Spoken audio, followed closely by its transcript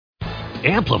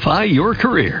Amplify your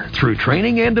career through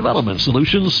training and development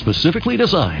solutions specifically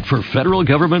designed for federal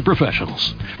government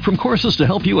professionals. From courses to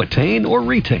help you attain or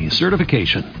retain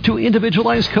certification, to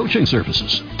individualized coaching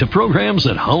services, to programs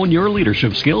that hone your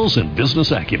leadership skills and business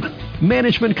acumen,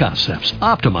 Management Concepts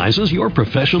optimizes your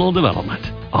professional development.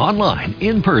 Online,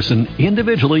 in person,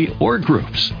 individually, or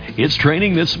groups, it's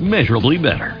training that's measurably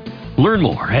better. Learn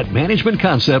more at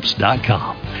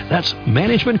managementconcepts.com. That's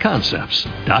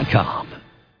managementconcepts.com.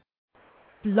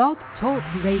 Blog Talk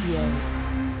Radio.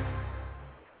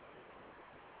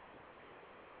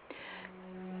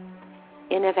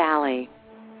 In a valley,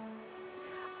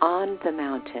 on the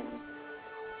mountain,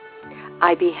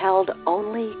 I beheld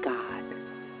only God.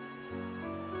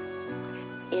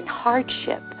 In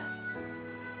hardship,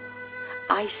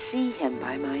 I see Him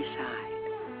by my side.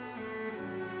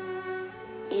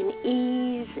 In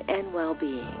ease and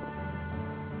well-being,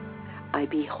 I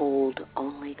behold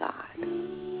only God.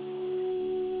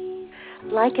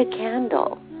 Like a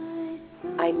candle,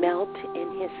 I melt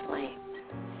in His flames.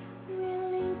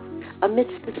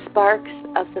 Amidst the sparks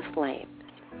of the flames,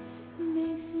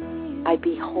 I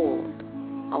behold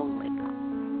only God.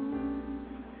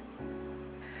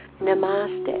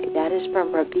 Namaste, that is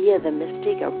from Rabia the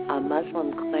Mystic, a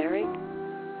Muslim cleric.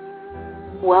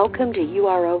 Welcome to You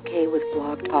Are Okay with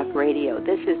Blog Talk Radio.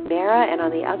 This is Mara, and on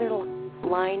the other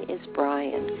line is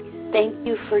Brian. Thank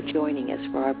you for joining us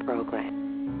for our program.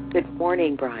 Good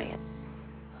morning, Brian.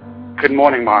 Good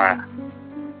morning, Mara.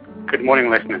 Good morning,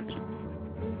 listeners.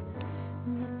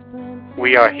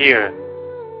 We are here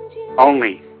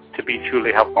only to be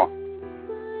truly helpful.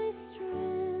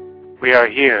 We are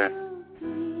here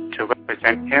to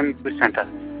represent Him who sent us.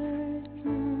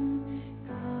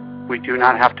 We do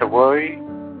not have to worry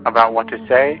about what to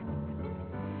say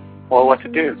or what to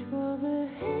do,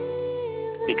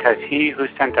 because He who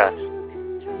sent us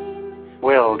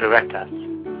will direct us.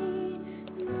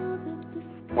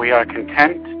 We are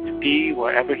content to be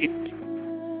wherever He is,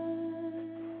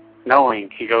 knowing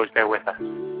He goes there with us.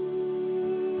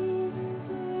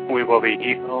 We will be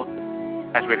healed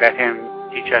as we let Him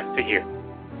teach us to hear.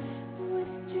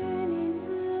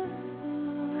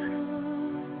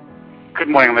 Good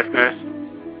morning, listeners.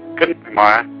 Good morning,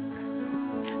 Mara.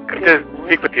 Good to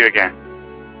speak with you again.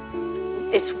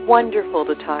 It's wonderful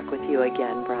to talk with you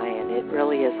again, Brian. It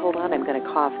really is. Hold on, I'm going to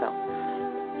cough, though.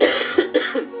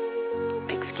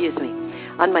 Excuse me.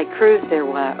 On my cruise, there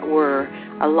were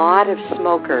a lot of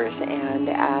smokers, and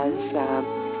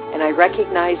I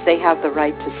recognize they have the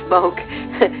right to smoke.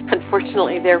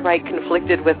 Unfortunately, their right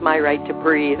conflicted with my right to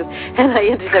breathe, and I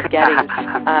ended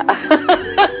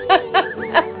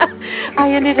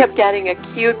up getting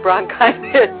acute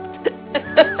bronchitis.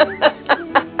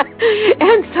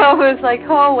 And so it was like,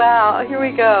 oh wow, here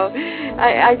we go.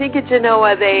 I think at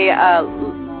Genoa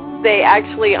they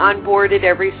actually onboarded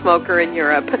every smoker in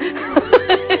Europe.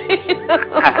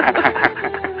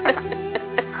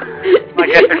 I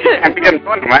guess if you can't begin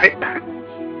one, right?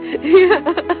 Yeah.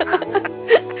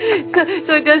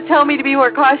 So it does tell me to be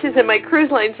more cautious in my cruise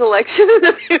line selection in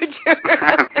the future.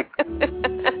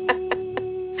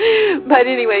 But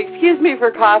anyway, excuse me for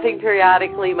coughing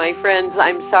periodically, my friends.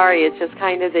 I'm sorry, it's just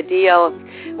kind of the deal.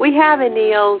 We have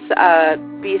Anil's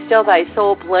Be Still Thy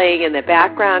Soul playing in the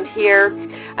background here.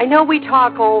 I know we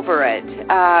talk over it,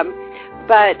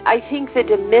 but I think the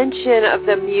dimension of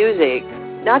the music,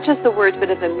 not just the words, but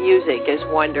of the music, is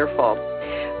wonderful.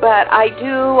 But I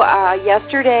do,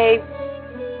 yesterday,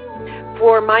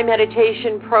 for my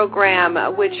meditation program,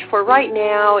 which for right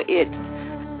now, it's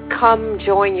Come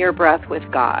Join Your Breath with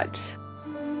God.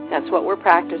 That's what we're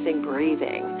practicing,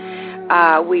 breathing.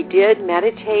 We did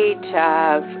meditate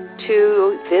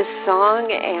to this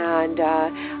song, and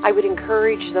I would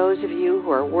encourage those of you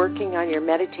who are working on your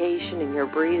meditation and your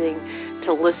breathing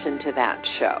to listen to that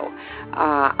show.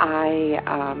 I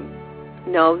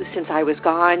know since I was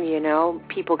gone,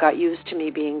 people got used to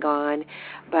me being gone,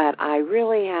 but I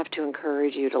really have to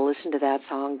encourage you to listen to that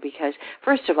song because,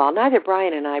 first of all, neither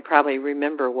Brian and I probably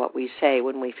remember what we say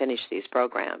when we finish these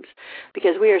programs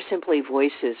because we are simply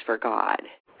voices for God.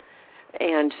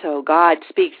 And so God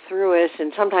speaks through us,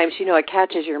 and sometimes, it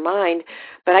catches your mind,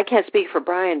 but I can't speak for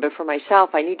Brian, but for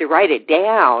myself, I need to write it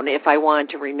down if I want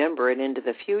to remember it into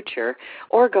the future,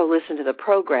 or go listen to the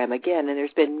program again. And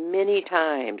there's been many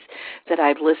times that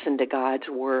I've listened to God's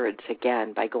words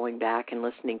again by going back and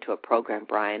listening to a program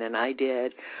Brian and I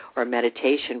did, or a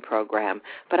meditation program.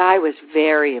 But I was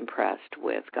very impressed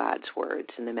with God's words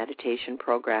in the meditation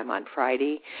program on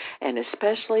Friday, and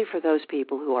especially for those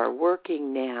people who are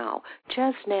working now,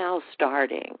 just now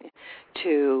starting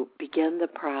to begin the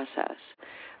process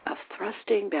of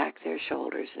thrusting back their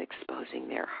shoulders and exposing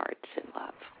their hearts in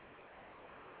love.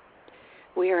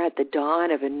 We are at the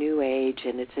dawn of a new age,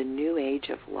 and it's a new age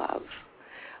of love.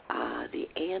 The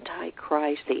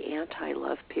Antichrist, the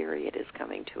anti-love period is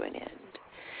coming to an end.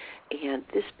 And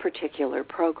this particular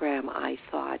program, I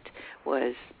thought,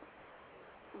 was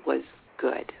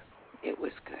good. It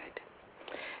was good.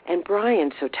 And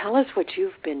Brian, so tell us what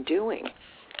you've been doing.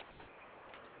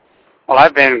 Well,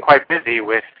 I've been quite busy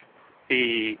with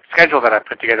the schedule that I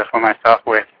put together for myself,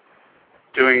 with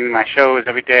doing my shows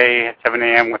every day at 7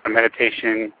 a.m. with the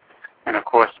meditation, and of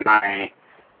course my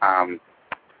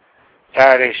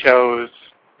Saturday shows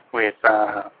with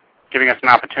giving us an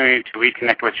opportunity to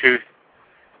reconnect with truth,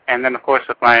 and then of course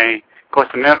with my Course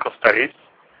in Miracle studies.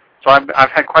 So I've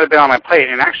had quite a bit on my plate,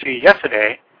 and actually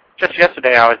just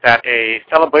yesterday I was at a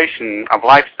celebration of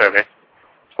life service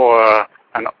for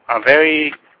a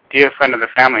very dear friend of the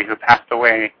family who passed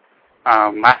away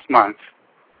last month,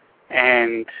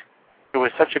 and it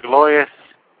was such a glorious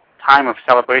time of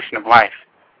celebration of life.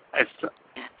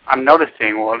 I'm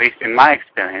noticing, or at least in my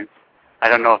experience, I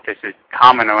don't know if this is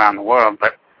common around the world,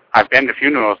 but I've been to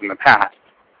funerals in the past,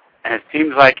 and it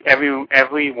seems like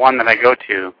every one that I go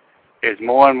to is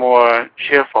more and more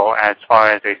cheerful as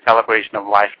far as a celebration of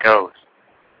life goes.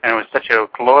 And it was such a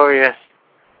glorious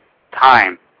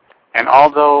time. And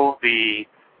although the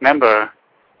member,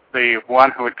 the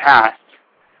one who had passed,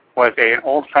 was an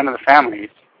old friend of the family's,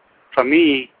 for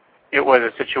me, it was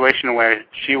a situation where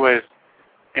she was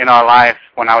in our life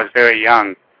when I was very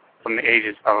young, from the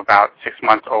ages of about 6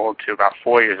 months old to about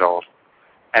 4 years old.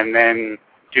 And then,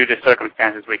 due to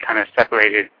circumstances, we kind of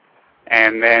separated.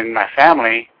 And then my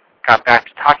family got back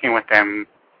to talking with them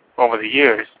over the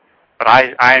years, but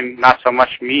I'm not so much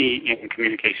me in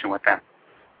communication with them.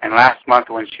 And last month,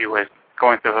 when she was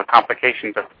going through the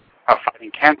complications of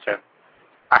fighting cancer,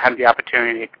 I had the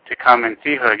opportunity to come and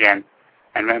see her again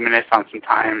and reminisce on some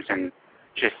times and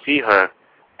just see her.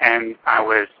 And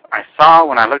I saw,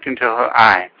 when I looked into her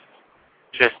eyes,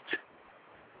 just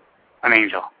an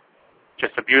angel,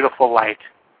 just a beautiful light,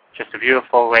 just a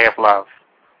beautiful ray of love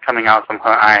coming out from her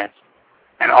eyes.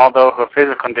 And although her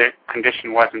physical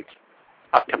condition wasn't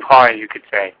up to par, you could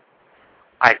say,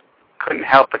 I couldn't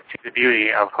help but see the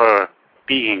beauty of her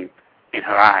being in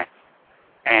her eyes.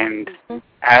 And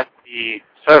at the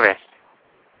service,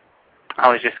 I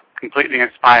was just completely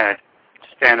inspired to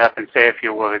stand up and say a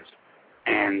few words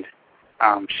and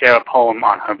share a poem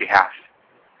on her behalf.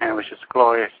 And it was just a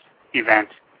glorious event.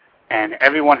 And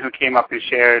everyone who came up and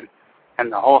shared,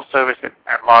 and the whole service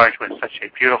at large, was such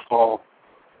a beautiful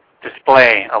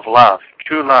display of love,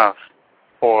 true love,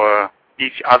 for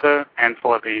each other and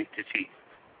for the deceased.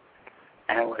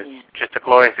 And it was just a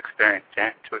glorious experience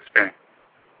to experience.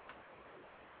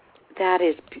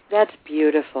 That's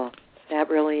beautiful. That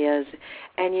really is.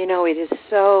 And you know, it is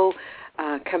so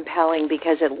compelling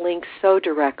because it links so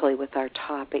directly with our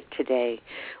topic today,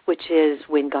 which is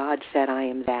when God said, I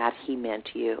am that, he meant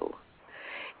you.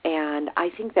 And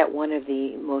I think that one of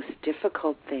the most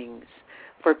difficult things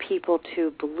for people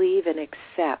to believe and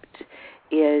accept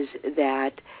is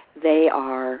that they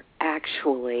are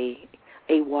actually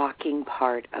a walking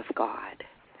part of God.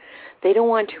 They don't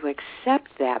want to accept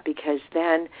that because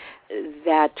then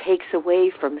that takes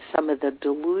away from some of the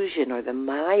delusion or the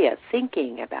Maya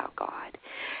thinking about God.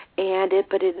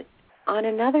 But on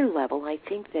another level, I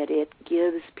think that it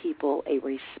gives people a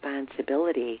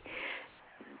responsibility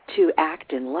to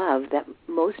act in love that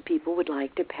most people would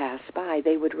like to pass by.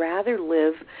 They would rather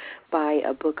live by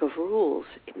a book of rules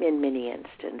in many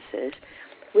instances,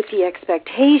 with the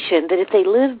expectation that if they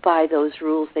live by those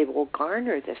rules, they will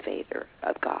garner the favor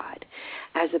of God,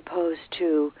 as opposed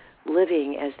to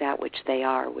living as that which they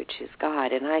are, which is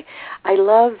God. And I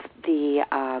love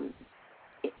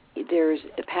there's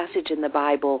a passage in the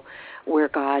Bible where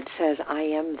God says, I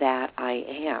am that I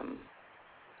am.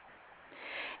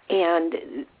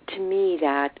 And to me,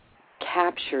 that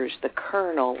captures the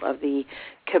kernel of the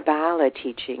Kabbalah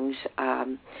teachings,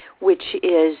 which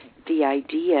is the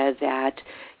idea that,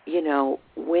 you know,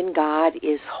 when God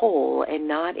is whole and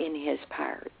not in his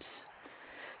parts,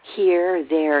 here,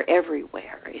 there,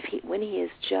 everywhere, when he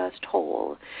is just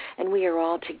whole, and we are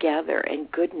all together,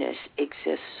 and goodness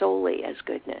exists solely as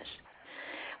goodness,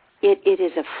 it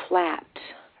is a flat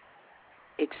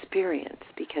experience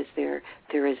because there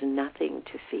is nothing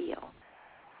to feel.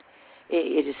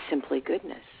 It is simply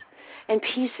goodness. And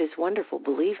peace is wonderful,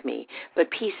 believe me, but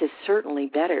peace is certainly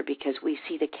better because we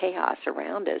see the chaos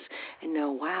around us and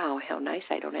know, wow, how nice,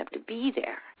 I don't have to be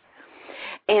there.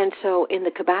 And so in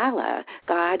the Kabbalah,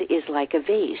 God is like a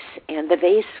vase, and the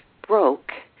vase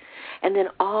broke, and then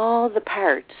all the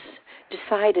parts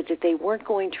decided that they weren't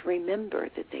going to remember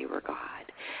that they were God.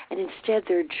 And instead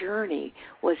their journey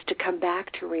was to come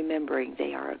back to remembering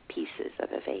they are pieces of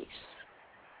a vase.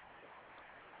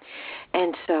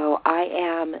 And so I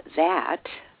am that,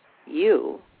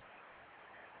 you,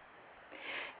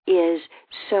 is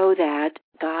so that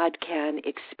God can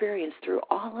experience through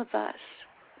all of us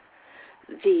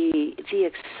the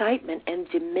excitement and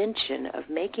dimension of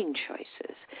making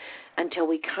choices until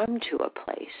we come to a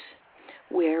place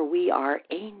where we are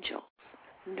angels,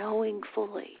 knowing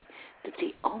fully that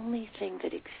the only thing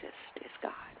that exists is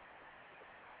God.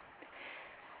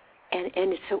 And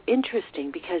it's so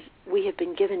interesting because we have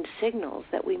been given signals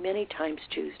that we many times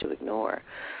choose to ignore.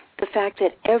 The fact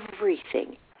that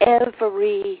everything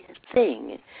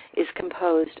is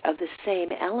composed of the same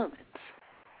elements.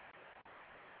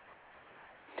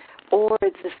 Or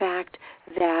it's the fact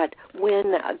that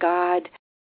when God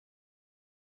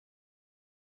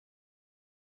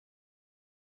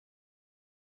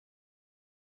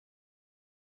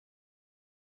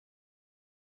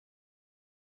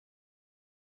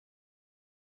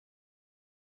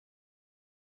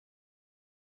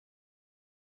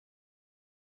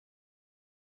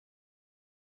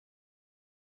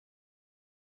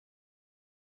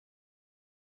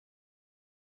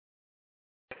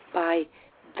by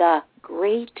the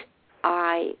great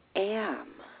I am.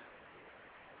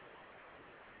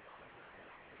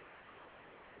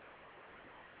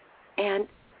 And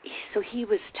so he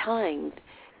was telling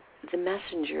the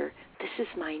messenger, this is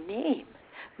my name.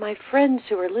 My friends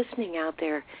who are listening out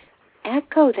there,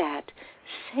 echo that.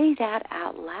 Say that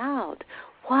out loud.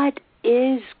 What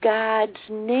is God's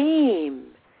name?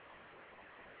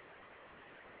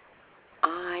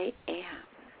 I am.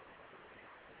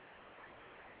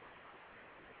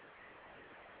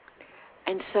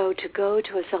 And so to go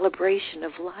to a celebration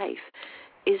of life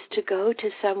is to go to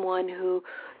someone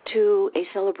to a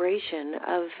celebration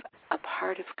of a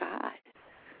part of God.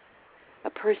 A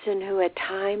person who at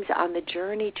times on the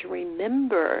journey to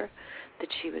remember that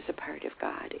she was a part of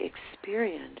God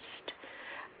experienced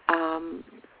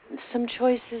some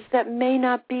choices that may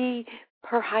not be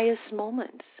her highest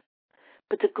moments.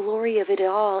 But the glory of it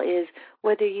all is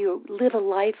whether you live a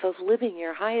life of living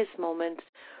your highest moments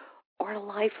or a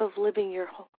life of living your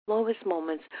lowest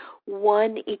moments,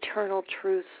 one eternal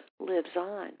truth lives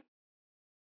on.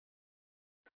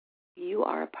 You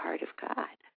are a part of God.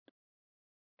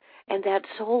 And that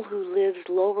soul who lives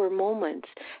lower moments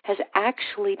has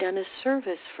actually done a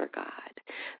service for God,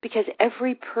 because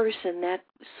every person that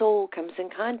soul comes in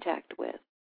contact with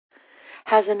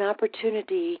has an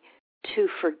opportunity to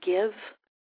forgive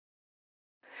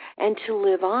and to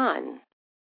live on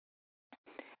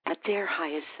at their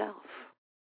highest self.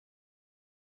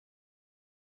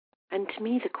 And to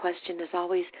me, the question is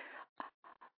always,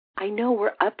 I know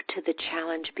we're up to the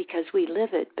challenge because we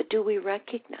live it, but do we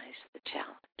recognize the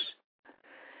challenge?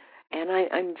 And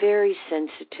I'm very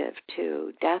sensitive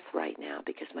to death right now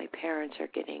because my parents are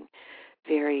getting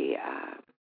very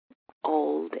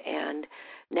old, and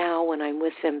now when I'm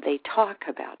with them, they talk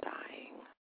about dying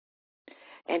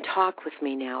and talk with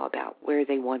me now about where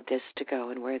they want this to go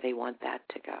and where they want that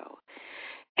to go.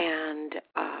 And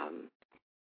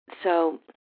so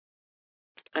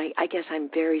I guess I'm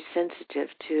very sensitive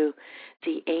to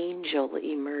the angel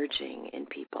emerging in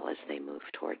people as they move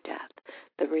toward death,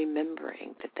 the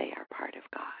remembering that they are part of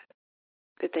God,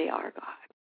 that they are God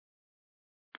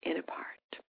in a part.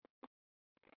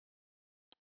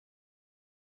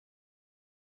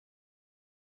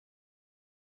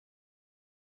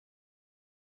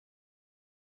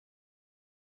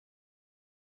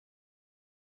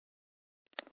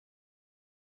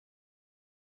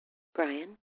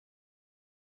 Brian?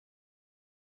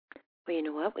 Well, you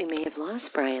know what? We may have lost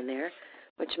Brian there,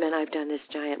 which meant I've done this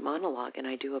giant monologue, and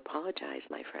I do apologize,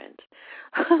 my friends.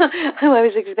 I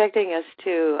was expecting us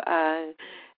to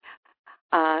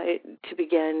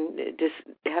begin just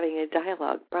having a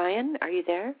dialogue. Brian, are you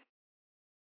there?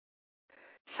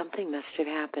 Something must have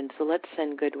happened, so let's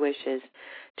send good wishes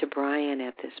to Brian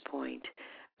at this point,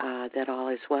 that all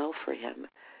is well for him.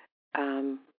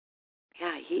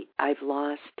 I've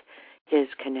lost his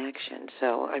connection,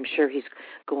 so I'm sure he's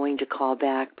going to call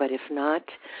back, but if not,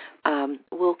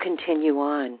 we'll continue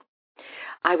on.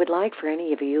 I would like for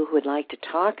any of you who would like to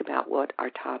talk about what our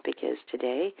topic is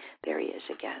today. There he is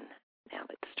again. Now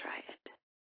let's try it.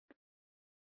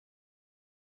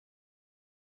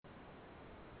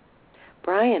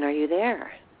 Brian, are you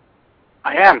there?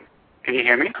 I am. Can you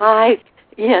hear me? Hi.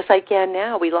 Yes, I can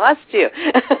now. We lost you.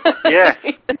 Yes.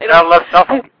 I love cell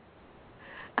phone.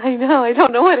 I know. I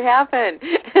don't know what happened.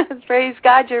 Praise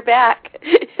God, you're back.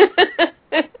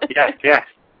 Yes.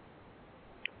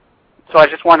 So I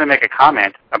just wanted to make a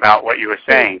comment about what you were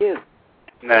saying. Thank you.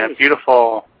 And the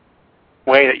beautiful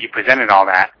way that you presented all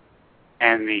that.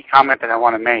 And the comment that I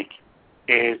want to make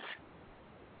is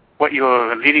what you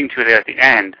were leading to there at the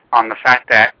end on the fact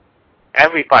that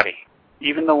everybody,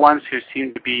 even the ones who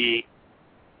seem to be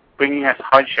bringing us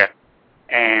hardship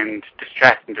and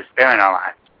distress and despair in our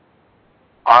lives,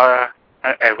 are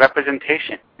a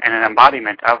representation and an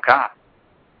embodiment of God.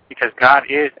 Because God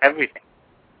is everything.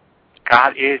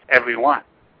 God is everyone.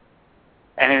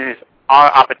 And it is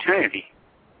our opportunity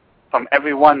from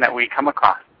everyone that we come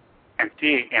across and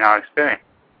see in our experience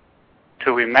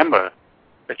to remember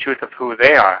the truth of who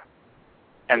they are,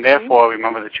 and therefore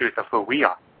remember the truth of who we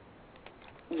are.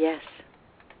 Yes.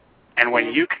 And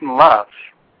when you can love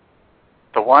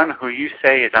the one who you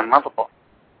say is unlovable,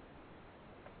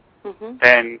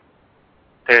 then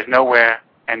there's nowhere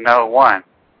and no one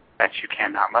that you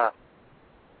cannot love.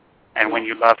 And when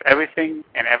you love everything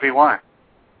and everyone,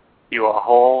 you are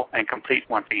whole and complete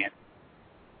once again.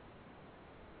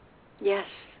 Yes.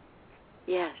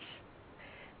 Yes.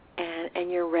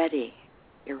 And you're ready.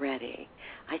 You're ready.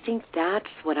 I think that's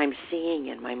what I'm seeing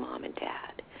in my mom and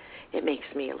dad. It makes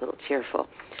me a little tearful.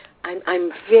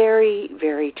 I'm very,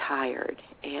 very tired,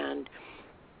 and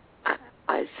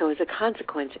so as a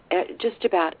consequence, just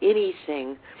about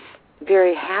anything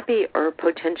very happy or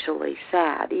potentially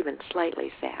sad, even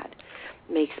slightly sad,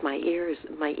 makes my ears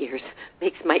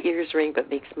ring, but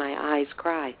makes my eyes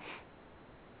cry.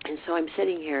 And so I'm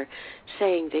sitting here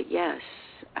saying that yes,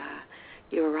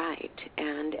 you're right.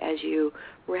 And as you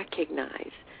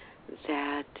recognize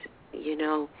that,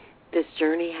 this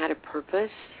journey had a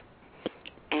purpose,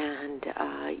 and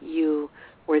you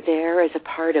were there as a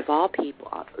part of all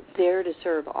people, there to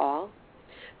serve all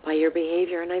by your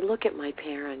behavior. And I look at my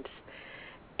parents,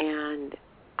 and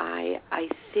I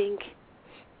think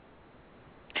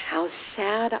how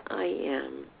sad I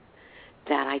am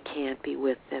that I can't be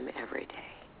with them every day.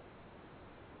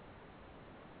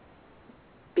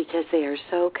 Because they are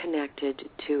so connected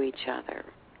to each other.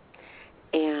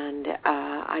 And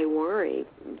I worry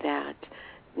that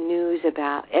news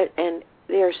about, and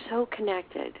they are so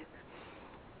connected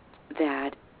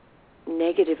that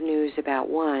negative news about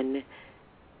one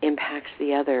impacts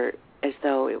the other as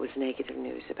though it was negative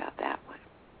news about that one.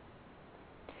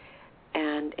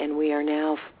 And we are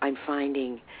now, I'm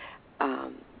finding, I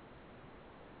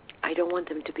don't want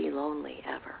them to be lonely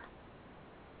ever.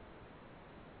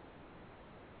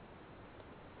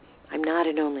 I'm not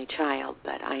an only child,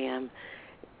 but I am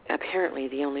apparently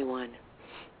the only one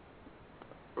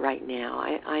right now.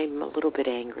 I'm a little bit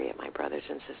angry at my brothers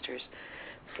and sisters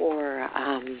for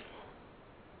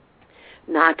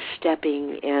not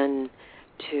stepping in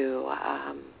to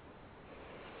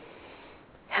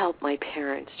help my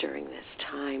parents during this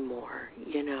time more,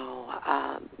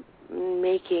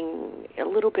 making a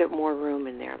little bit more room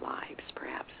in their lives,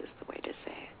 perhaps is the way to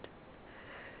say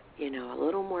it. A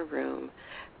little more room.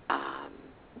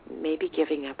 Maybe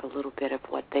giving up a little bit of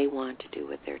what they want to do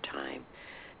with their time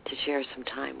to share some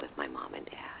time with my mom and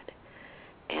dad.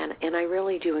 And I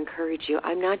really do encourage you.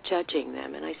 I'm not judging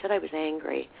them. And I said I was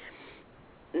angry.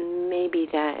 Maybe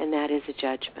that is a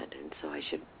judgment. And so I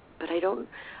should, but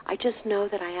I just know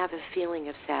that I have a feeling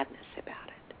of sadness about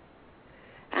it.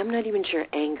 I'm not even sure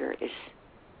anger is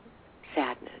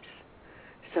sadness.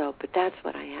 But that's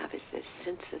what I have, is this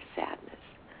sense of sadness.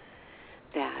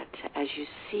 That as you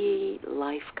see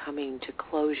life coming to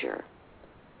closure,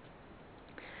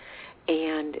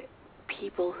 and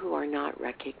people who are not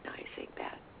recognizing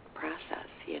that process,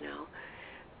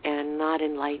 and not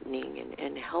enlightening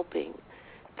and helping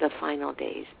the final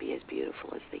days be as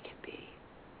beautiful as they can be.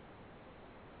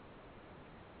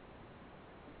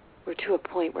 We're to a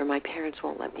point where my parents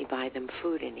won't let me buy them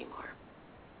food anymore.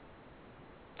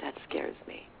 That scares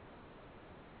me.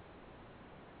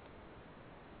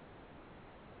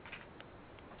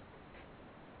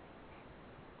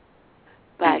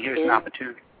 And here's an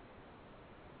opportunity.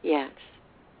 Yes.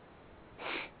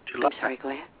 I'm sorry, go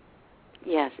ahead.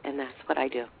 Yes, and that's what I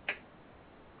do.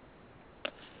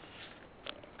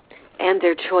 And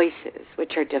their choices,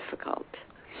 which are difficult.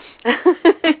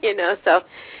 So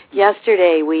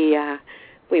yesterday we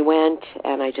went,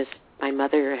 and my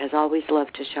mother has always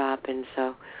loved to shop, and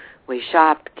so we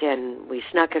shopped and we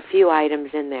snuck a few items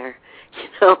in there.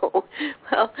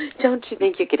 Well, don't you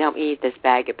think you could help me eat this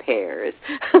bag of pears?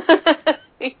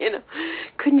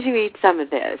 Couldn't you eat some of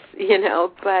this?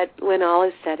 But when all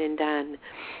is said and done,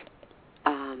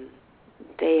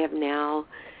 they have now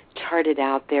charted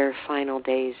out their final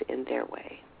days in their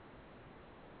way.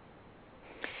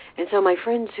 And so my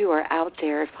friends who are out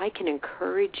there, if I can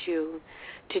encourage you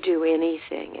to do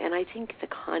anything. And I think the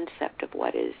concept of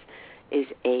what is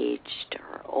aged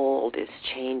or old is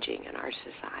changing in our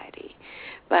society.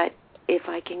 But if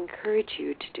I can encourage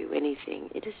you to do anything,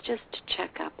 it is just to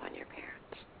check up on your parents.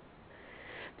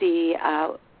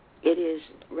 It is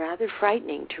rather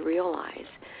frightening to realize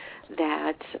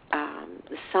that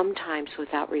sometimes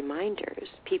without reminders,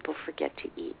 people forget to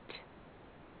eat.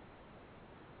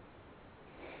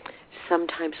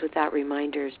 Sometimes without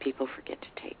reminders, people forget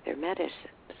to take their medicines.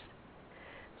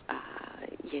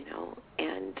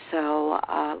 And so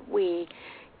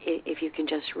if you can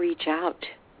just reach out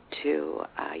to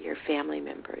your family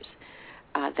members,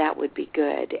 that would be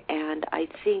good. And I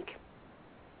think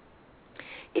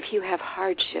if you have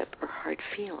hardship or hard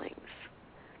feelings,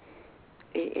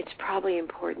 it's probably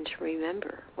important to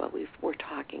remember what we were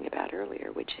talking about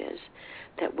earlier, which is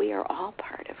that we are all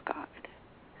part of God.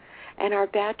 And our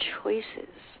bad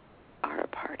choices are a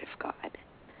part of God.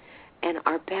 And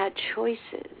our bad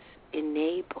choices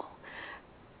enable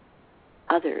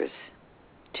others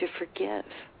to forgive.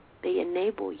 They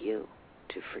enable you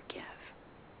to forgive.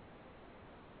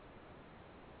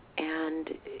 And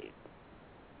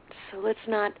so let's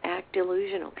not act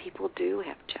delusional. People do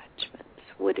have judgments.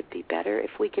 Would it be better if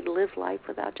we could live life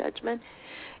without judgment?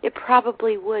 It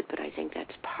probably would, but I think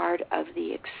that's part of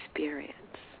the experience,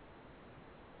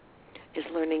 is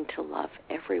learning to love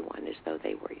everyone as though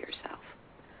they were yourself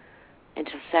and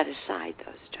to set aside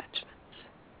those judgments.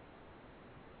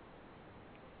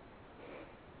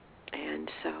 And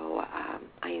so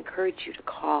I encourage you to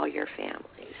call your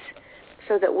families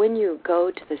so that when you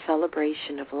go to the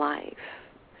celebration of life,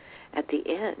 at the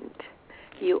end,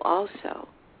 you also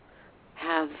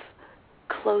have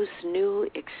close new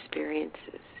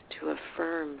experiences to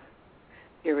affirm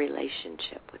your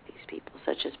relationship with these people,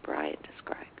 such as Brian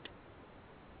described.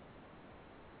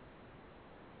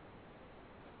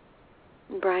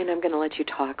 Brian, I'm going to let you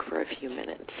talk for a few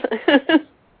minutes.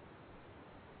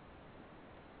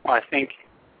 Well, I think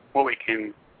what we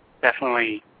can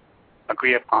definitely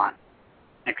agree upon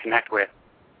and connect with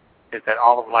is that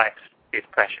all of life is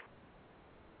precious.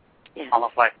 Yes. All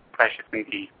of life is precious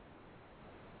indeed.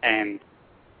 And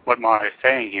what Mara is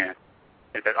saying here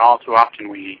is that all too often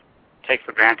we take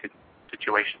for granted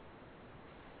situations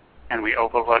and we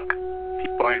overlook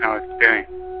people in our experience.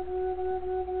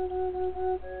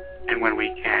 And when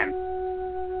we can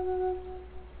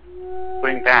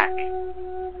bring back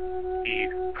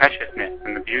the preciousness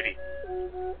and the beauty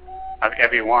of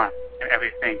everyone and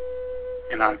everything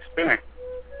in our experience,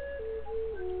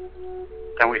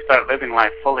 then we start living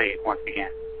life fully once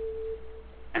again.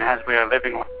 And as we are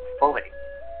living life fully,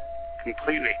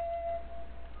 completely,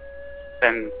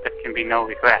 then there can be no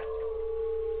regret,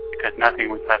 because nothing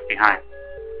was left behind.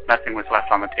 Nothing was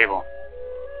left on the table.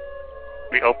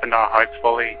 We opened our hearts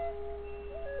fully,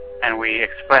 and we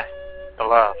expressed the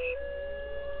love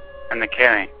and the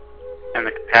caring and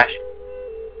the compassion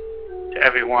to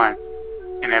everyone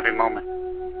in every moment.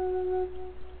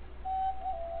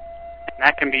 And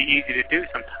that can be easy to do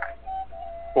sometimes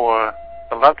for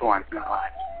the loved ones in our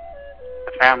lives,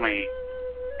 the family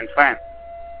and friends.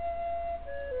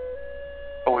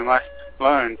 But we must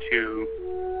learn to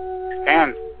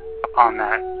expand upon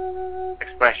that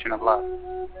expression of love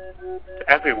to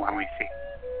everyone we see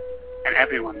and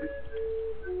everyone we meet.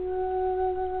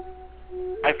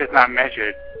 Life is not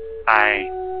measured by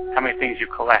how many things you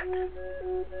collect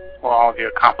or all of your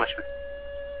accomplishments,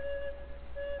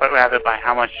 but rather by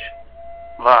how much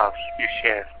love you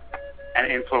share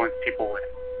and influence people with.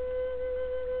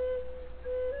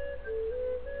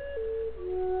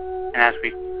 And as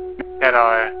we make that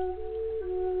our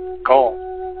goal,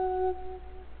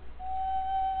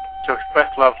 to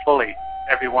express love fully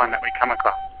to everyone that we come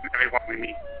across, everyone we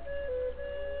meet,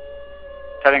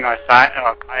 setting our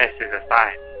biases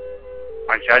aside,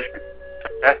 our judgments, the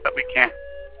best that we can,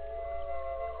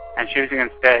 and choosing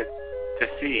instead to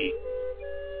see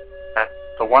that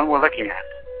the one we're looking at,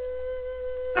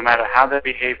 no matter how they're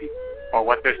behaving or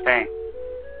what they're saying,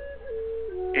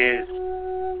 is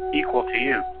equal to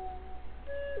you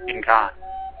in God,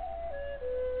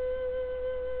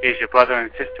 is your brother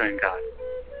and sister in God.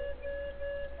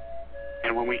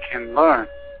 And when we can learn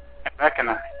and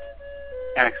recognize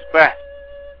and express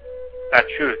that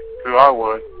truth through our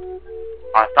words,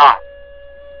 our thoughts,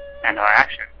 and our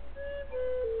actions,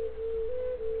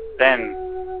 then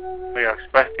we are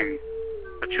expressing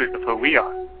the truth of who we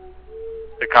are,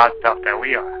 the God self that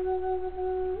we are,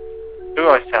 through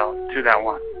ourselves to that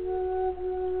one.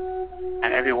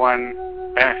 And everyone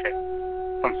benefits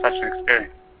from such an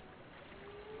experience.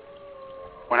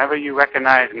 Whenever you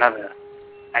recognize another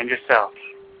and yourself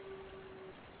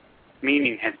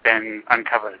meaning has been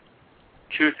uncovered,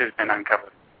 truth has been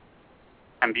uncovered,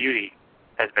 and beauty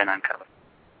has been uncovered.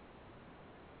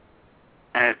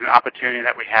 And it's an opportunity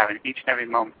that we have in each and every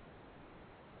moment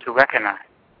to recognize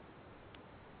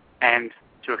and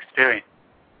to experience.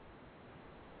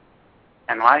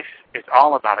 And life is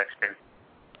all about experience.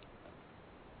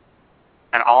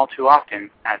 And all too often,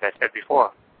 as I said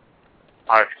before,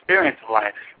 our experience of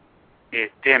life is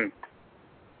dimmed.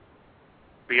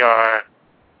 We are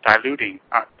diluting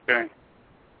our experience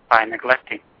by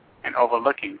neglecting and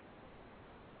overlooking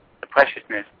the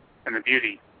preciousness and the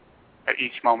beauty that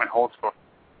each moment holds for us.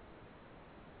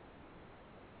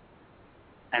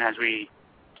 And as we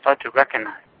start to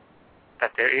recognize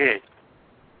that there is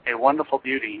a wonderful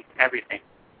beauty in everything,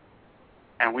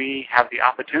 and we have the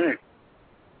opportunity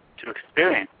to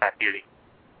experience that beauty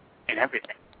in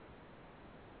everything,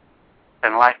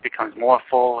 then life becomes more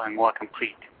full and more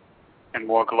complete and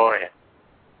more glorious.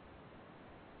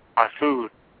 Our food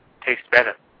tastes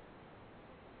better.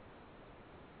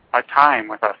 Our time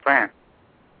with our friends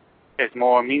is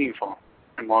more meaningful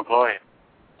and more glorious.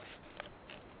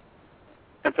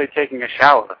 Simply taking a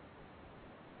shower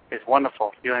is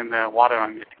wonderful, feeling the water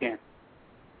on your skin.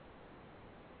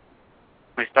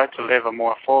 We start to live a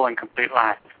more full and complete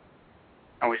life,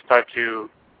 and we start to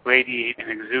radiate and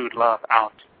exude love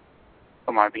out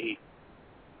from our being.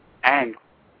 And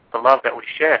the love that we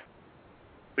share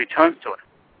returns to us.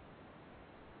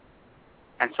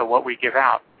 And so what we give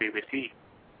out, we receive.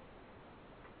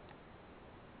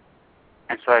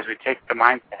 And so as we take the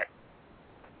mindset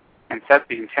and set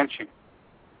the intention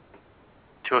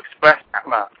to express that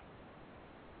love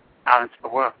out into the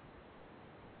world,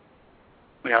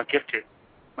 we are gifted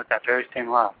with that very same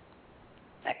love.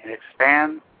 And it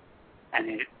expands, and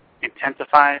it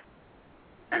intensifies,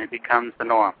 and it becomes the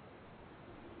norm.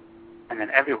 And then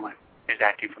everyone is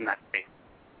acting from that space.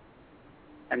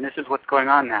 And this is what's going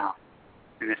on now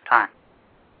in this time.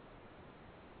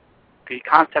 The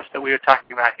concepts that we are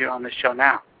talking about here on this show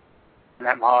now, and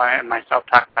that Mara and myself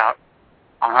talk about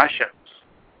on our shows.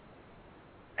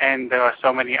 And there are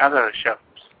so many other shows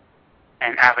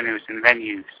and avenues and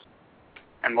venues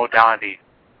and modalities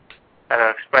that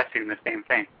are expressing the same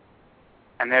thing.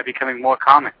 And they're becoming more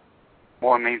common,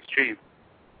 more mainstream.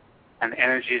 And the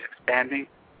energy is expanding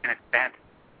and expanding.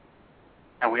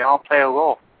 And we all play a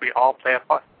role. We all play a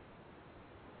part.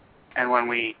 And when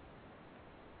we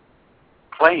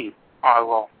claim our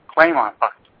role, claim our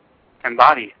part,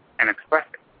 embody it, and express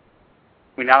it,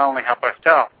 we not only help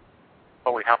ourselves,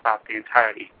 but we help out the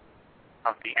entirety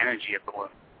of the energy of the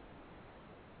world.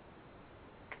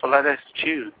 So let us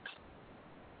choose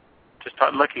to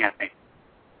start looking at things,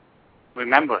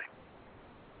 remembering,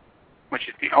 which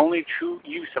is the only true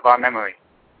use of our memory,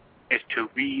 is to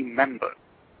remember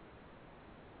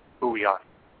who we are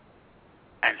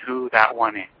and who that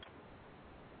one is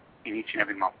in each and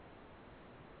every moment.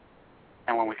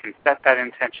 And when we can set that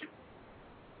intention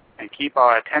and keep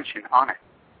our attention on it,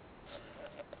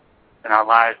 then our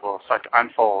lives will start to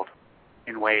unfold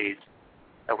in ways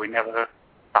that we never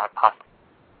thought possible.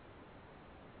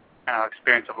 And our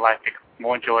experience of life becomes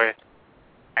more joyous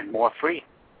and more free.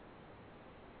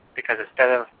 Because instead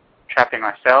of trapping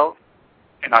ourselves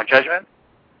in our judgment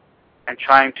and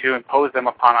trying to impose them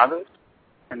upon others,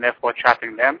 and therefore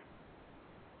trapping them,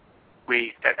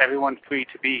 we set everyone free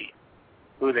to be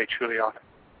who they truly are.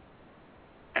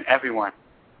 And everyone,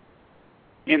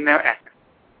 in their essence,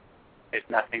 is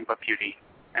nothing but beauty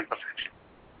and perfection.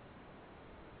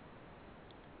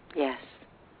 Yes.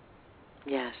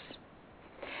 Yes.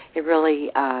 It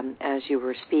really, as you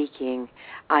were speaking,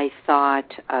 I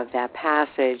thought of that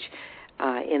passage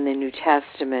in the New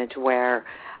Testament where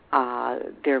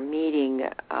they're meeting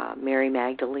Mary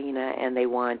Magdalena and they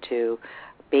want to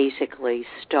basically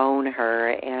stone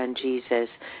her, and Jesus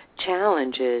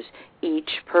challenges each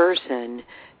person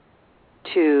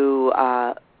to,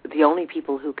 the only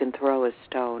people who can throw a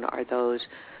stone are those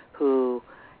who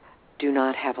do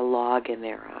not have a log in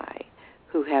their eye,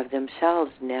 who have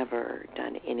themselves never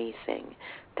done anything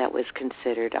that was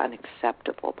considered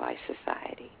unacceptable by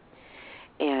society.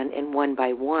 And one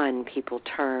by one, people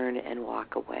turn and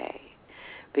walk away,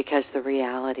 because the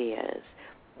reality is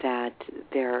that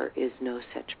there is no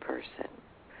such person.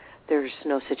 There's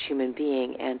no such human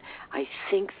being. And I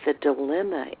think the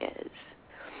dilemma is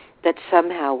that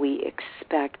somehow we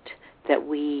expect that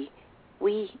we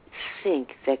think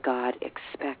that God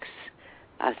expects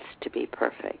us to be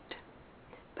perfect.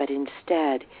 But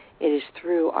instead, it is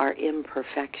through our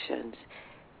imperfections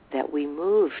that we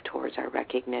move towards our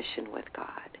recognition with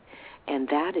God. And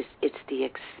it's the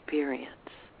experience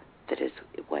that is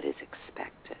what is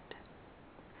expected.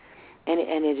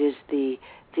 And it is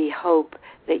the hope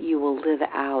that you will live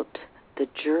out the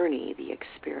journey, the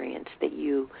experience that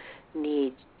you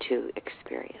need to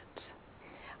experience.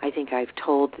 I think I've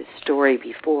told this story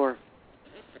before,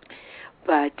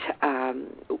 but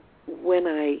when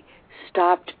I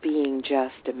stopped being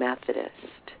just a Methodist,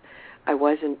 I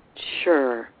wasn't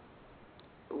sure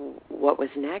what was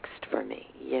next for me,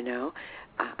 you know.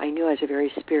 I knew I was a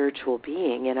very spiritual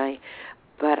being,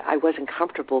 but I wasn't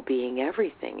comfortable being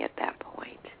everything at that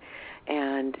point.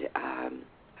 And a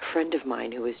friend of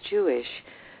mine who was Jewish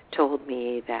told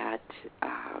me that,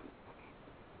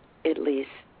 at least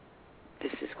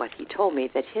this is what he told me,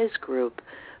 that his group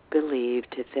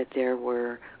believed that there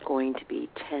were going to be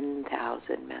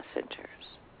 10,000 messengers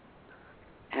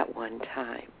at one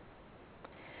time,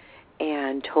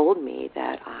 and told me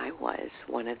that I was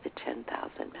one of the 10,000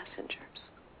 messengers,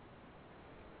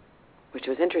 which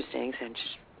was interesting since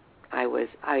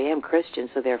I am Christian,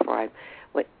 so therefore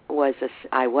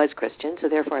I was Christian, so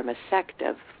therefore I'm a sect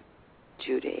of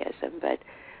Judaism, but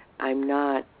I'm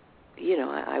not,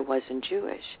 I wasn't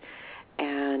Jewish,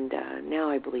 and now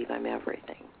I believe I'm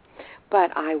everything.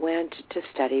 But I went to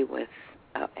study with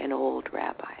an old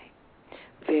rabbi,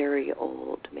 very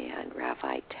old man,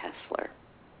 Rabbi Tesler.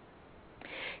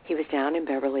 He was down in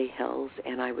Beverly Hills,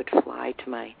 and I would fly to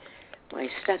my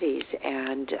studies,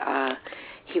 and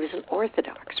he was an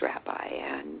Orthodox rabbi,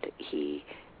 and he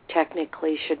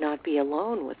technically should not be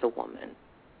alone with a woman.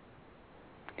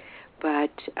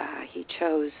 But he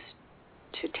chose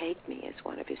to take me as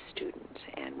one of his students,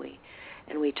 and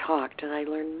we talked, and I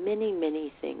learned many,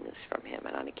 many things from him,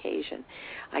 and on occasion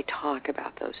I talk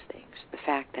about those things. The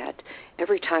fact that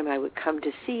every time I would come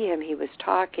to see him, he was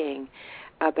talking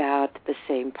about the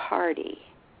same party,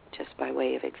 just by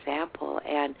way of example,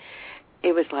 and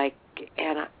it was like,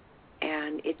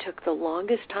 and it took the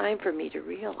longest time for me to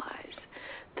realize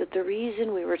that the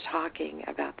reason we were talking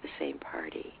about the same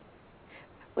party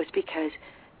was because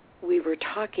we were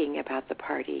talking about the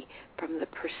party from the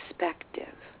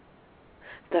perspective,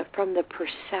 from the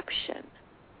perception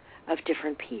of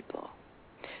different people.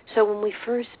 So when we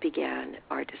first began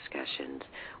our discussions,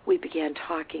 we began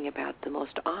talking about the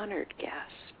most honored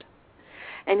guest.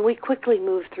 And we quickly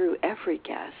moved through every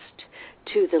guest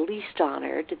to the least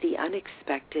honored, the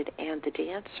unexpected, and the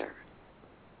dancer.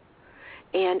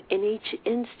 And in each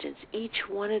instance, each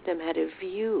one of them had a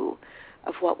view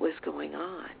of what was going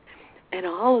on. And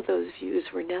all of those views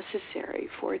were necessary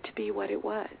for it to be what it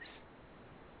was.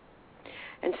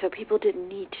 And so people didn't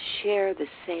need to share the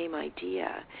same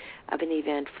idea of an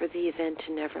event for the event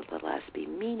to nevertheless be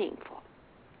meaningful.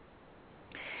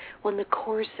 Well, in the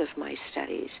course of my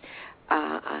studies,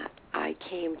 I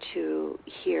came to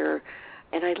hear,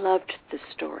 and I loved the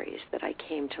stories that I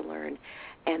came to learn.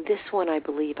 And this one I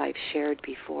believe I've shared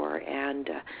before, and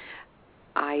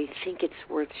I think it's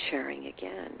worth sharing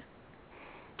again.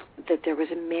 That there was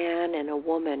a man and a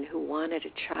woman who wanted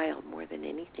a child more than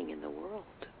anything in the world.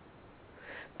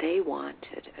 They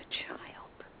wanted a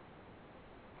child.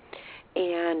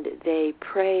 And they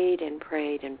prayed and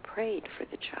prayed and prayed for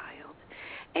the child.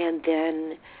 And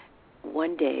then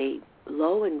one day,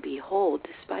 lo and behold,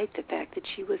 despite the fact that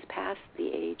she was past the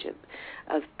age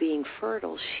of being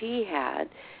fertile, she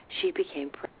became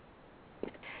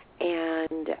pregnant.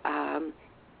 And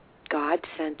God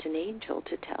sent an angel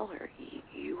to tell her,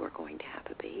 you are going to have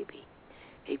a baby,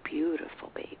 a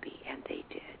beautiful baby, and they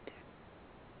did.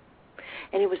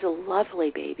 And it was a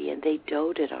lovely baby, and they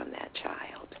doted on that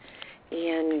child.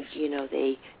 And,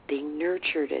 they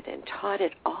nurtured it and taught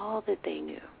it all that they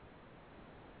knew.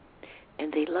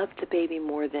 And they loved the baby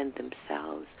more than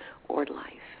themselves or life.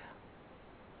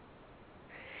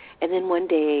 And then one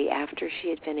day, after she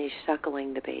had finished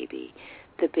suckling the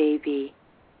baby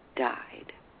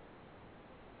died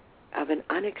of an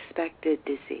unexpected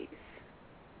disease.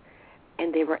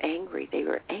 And they were angry. They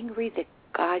were angry that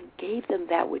God gave them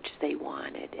that which they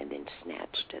wanted and then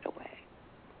snatched it away.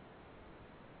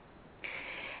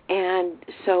 And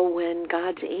so when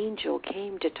God's angel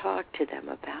came to talk to them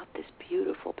about this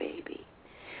beautiful baby,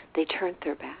 they turned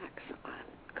their backs on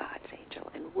God's angel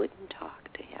and wouldn't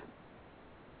talk to him.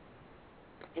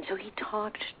 And so he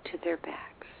talked to their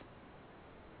backs.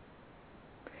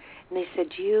 And they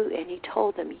said, and he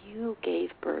told them, you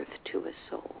gave birth to a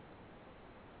soul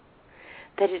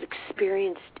that had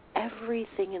experienced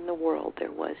everything in the world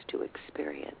there was to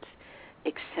experience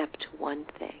except one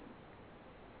thing: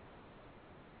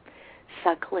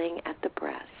 suckling at the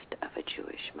breast of a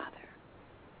Jewish mother.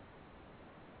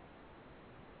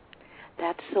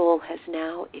 That soul has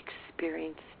now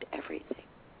experienced everything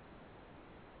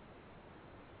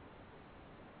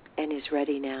and is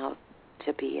ready now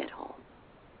to be at home.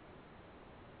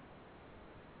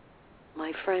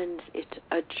 My friends, it's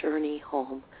a journey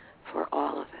home for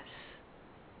all of us.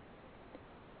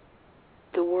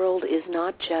 The world is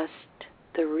not just,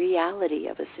 the reality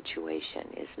of a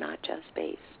situation is not just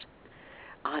based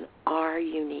on our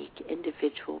unique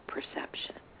individual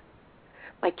perception.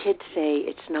 My kids say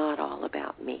it's not all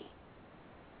about me,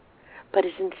 but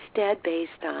is instead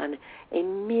based on a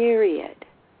myriad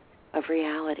of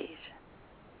realities.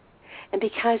 And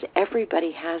because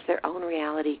everybody has their own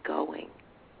reality going,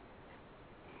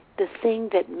 the thing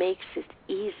that makes it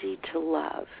easy to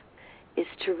love is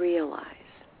to realize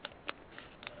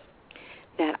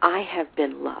that I have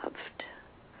been loved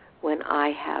when I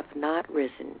have not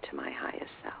risen to my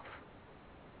highest self.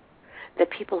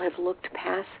 That people have looked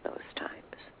past those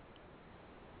times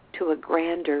to a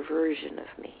grander version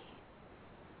of me.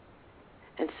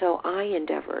 And so I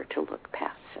endeavor to look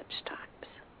past such times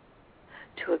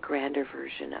to a grander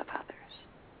version of others.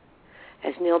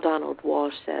 As Neil Donald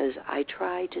Walsh says, I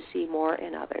try to see more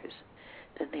in others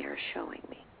than they are showing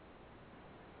me.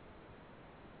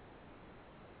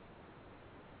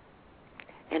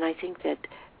 And I think that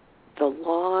the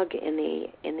log in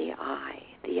the eye,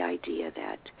 the idea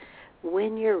that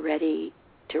when you're ready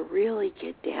to really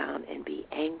get down and be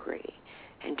angry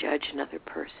and judge another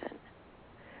person,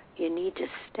 you need to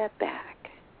step back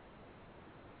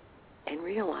and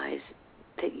realize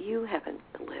that you haven't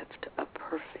lived a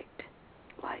perfect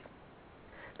life.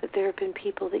 That there have been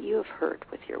people that you have hurt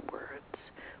with your words,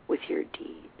 with your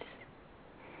deeds.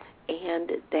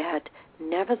 And that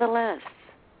nevertheless,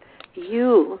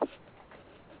 you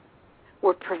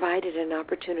were provided an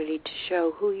opportunity to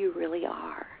show who you really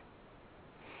are.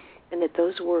 And that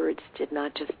those words did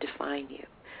not just define you.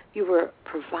 You were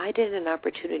provided an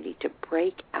opportunity to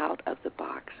break out of the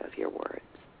box of your words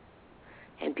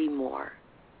and be more.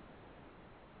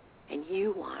 And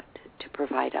you want to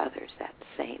provide others that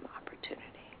same opportunity.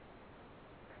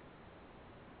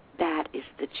 That is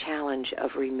the challenge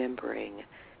of remembering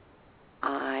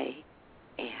I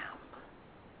am.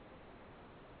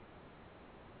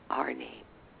 Our name.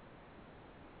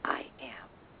 I am.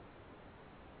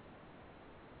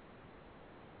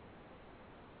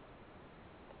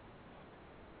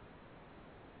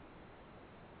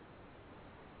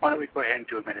 Why don't we go ahead and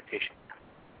do a meditation?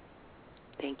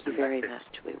 Thank you very much.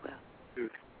 We will.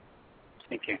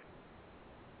 Thank you.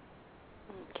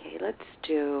 Okay, let's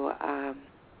do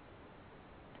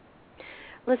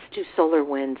Solar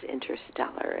Winds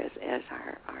Interstellar as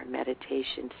our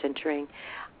meditation centering.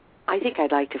 I think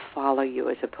I'd like to follow you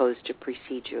as opposed to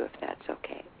precede you, if that's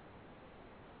okay.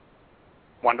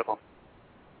 Wonderful.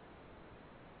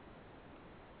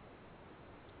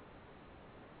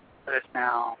 Let us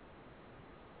now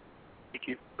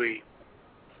begin to breathe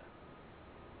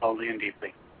slowly and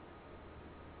deeply,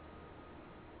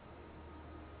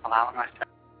 allowing ourselves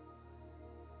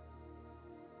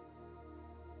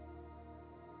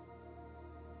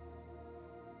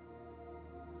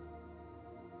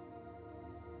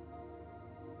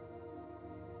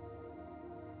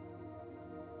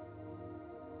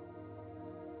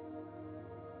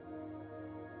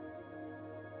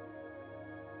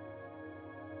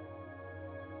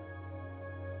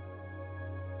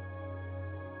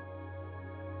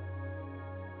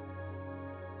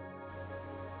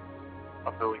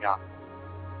of who we are.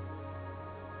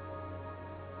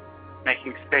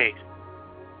 Making space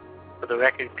for the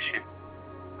recognition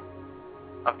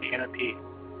of the inner peace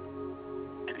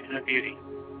and inner beauty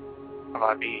of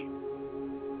our being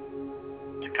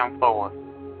to come forward,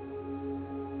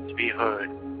 to be heard,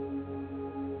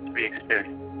 to be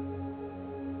experienced.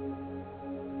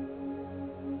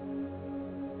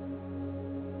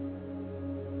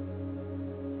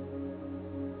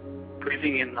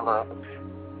 Breathing in the love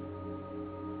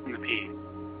and the peace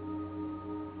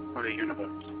of the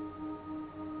universe.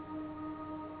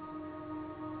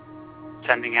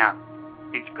 Sending out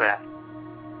each breath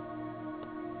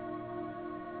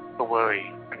the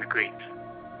worry and the grief,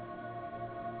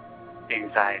 the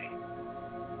anxiety.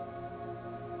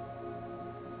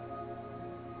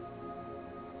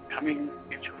 Coming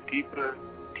into a deeper,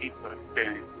 deeper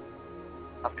experience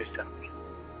of yourself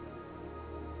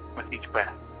with each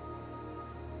breath.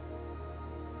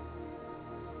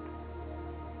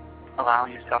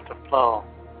 Allowing yourself to flow,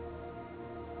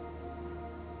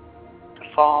 to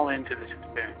fall into this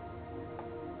experience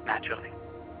naturally,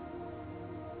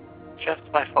 just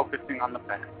by focusing on the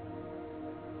breath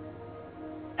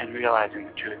and realizing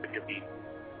the truth of your being,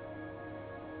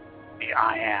 the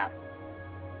I am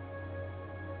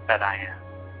that I am.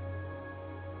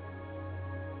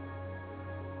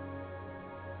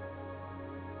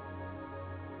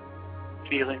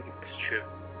 Feeling this truth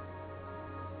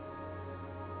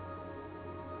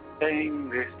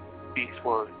saying these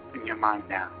words in your mind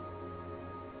now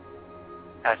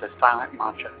as a silent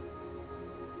mantra.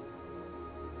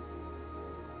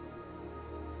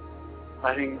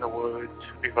 Letting the words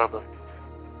reverberate.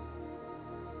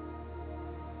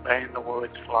 Letting the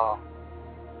words flow.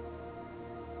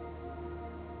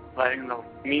 Letting the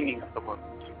meaning of the words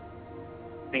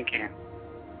sink in.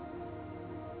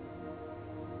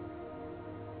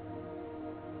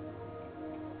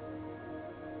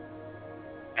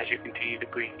 As you continue to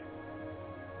breathe,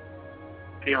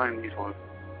 feeling these words,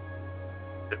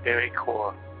 the very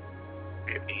core of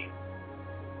your being,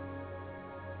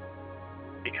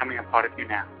 becoming a part of you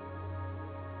now.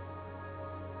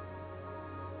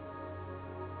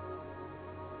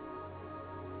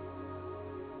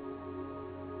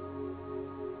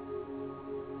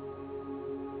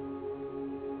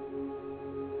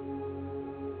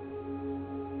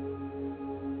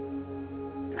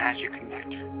 And as you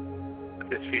connect with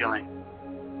this feeling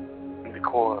in the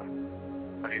core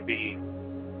of your being,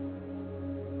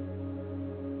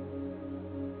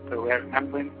 the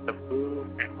remembrance of who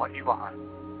and what you are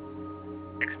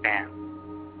expands,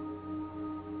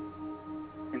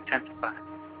 intensifies,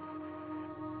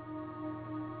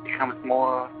 becomes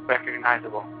more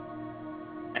recognizable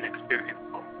and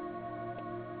experienceable.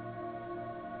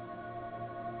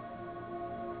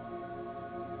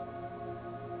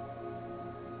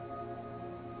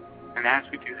 And as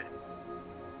we do this,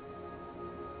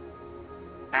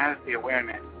 as the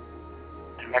awareness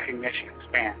and recognition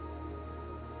expand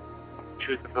of the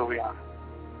truth of who we are,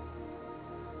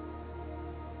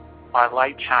 our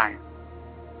light shines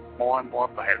more and more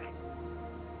brightly,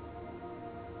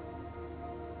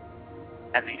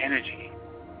 and the energy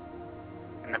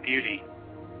and the beauty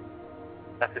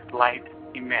that this light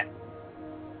emits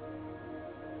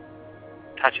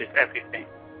touches everything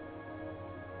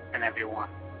and everyone,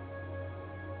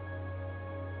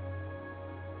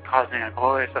 causing a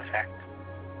glorious effect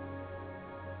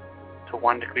to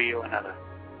one degree or another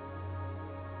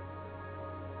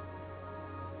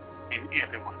in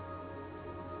everyone.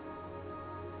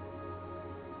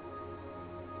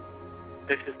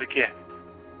 This is the gift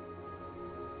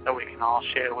that we can all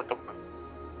share with the world.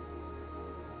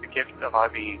 The gift of our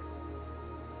being,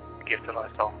 the gift of our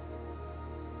soul.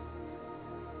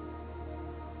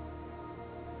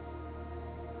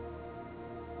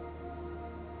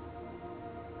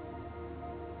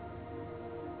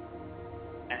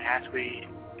 And as we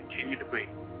continue to breathe,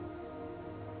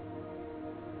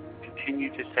 continue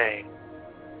to say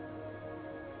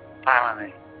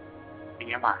silently in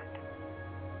your mind,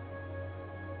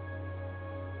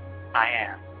 I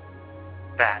am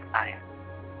that I am.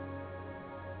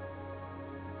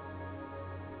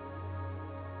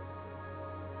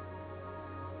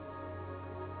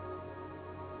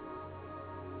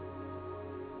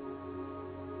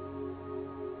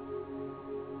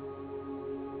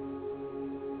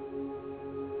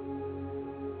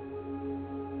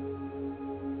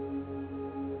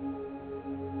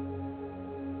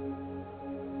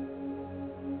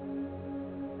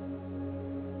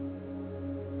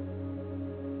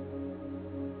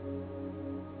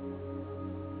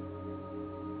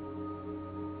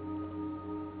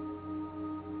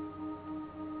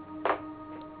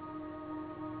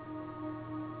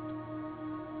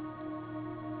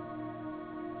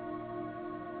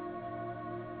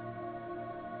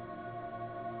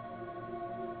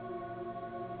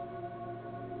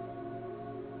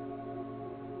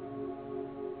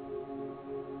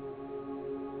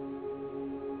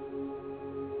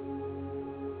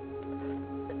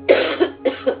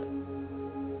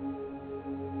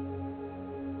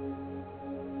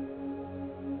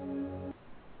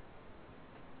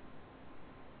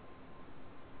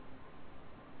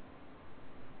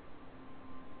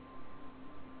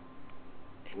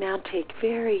 Now take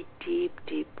very deep,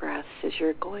 deep breaths as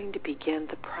you're going to begin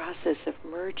the process of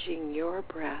merging your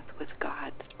breath with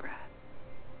God's breath.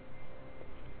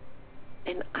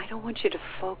 And I don't want you to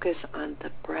focus on the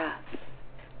breath,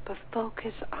 but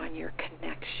focus on your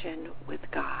connection with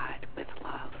God, with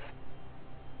love.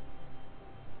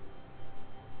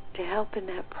 To help in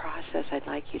that process, I'd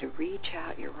like you to reach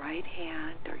out your right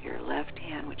hand or your left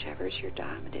hand, whichever is your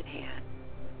dominant hand,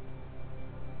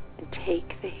 and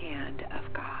take the hand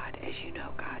of God as you know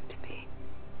God to be.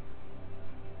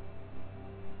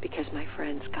 Because, my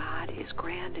friends, God is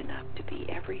grand enough to be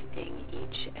everything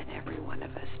each and every one of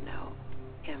us know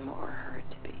him or her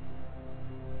to be.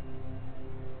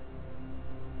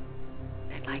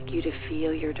 I'd like you to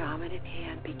feel your dominant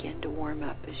hand begin to warm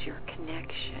up as your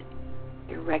connection,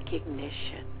 your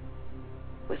recognition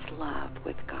with love,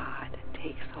 with God,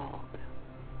 takes hold.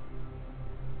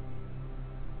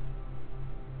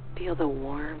 Feel the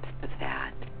warmth of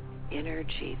that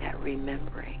energy, that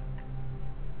remembering,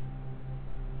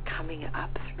 coming up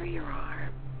through your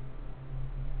arm.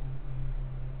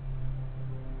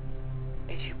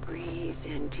 As you breathe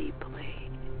in deeply,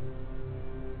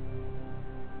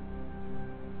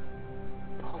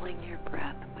 pulling your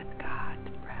breath with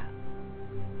God's breath,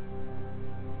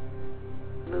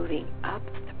 moving up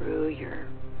through your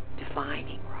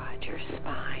divining rod, your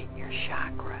spine, your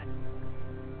chakra,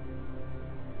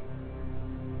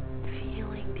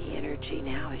 feeling the energy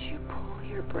now as you pull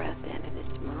your breath in and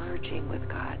it's merging with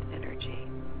God's energy.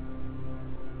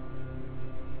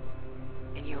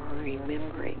 And you're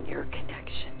remembering your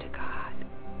connection to God.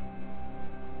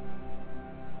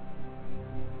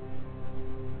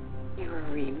 You're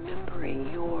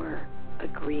remembering your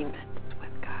agreements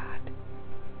with God.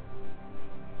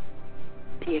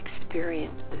 The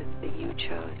experiences that you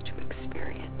chose to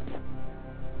experience.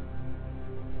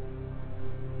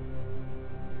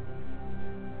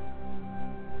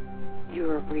 You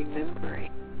are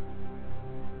remembering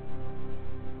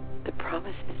the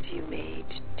promises you made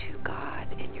to God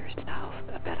and yourself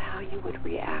about how you would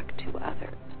react to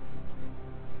others,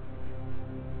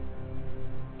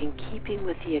 in keeping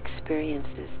with the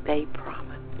experiences they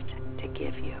promised to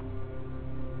give you.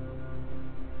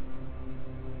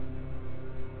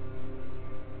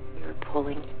 You're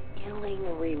pulling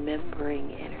healing,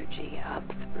 remembering energy up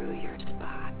through your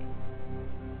spine.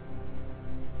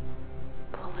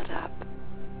 Pull it up.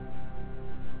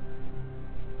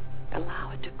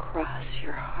 Allow it to cross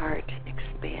your heart and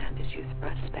expand as you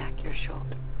thrust back your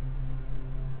shoulder.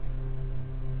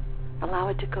 Allow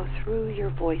it to go through your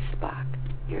voice box,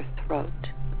 your throat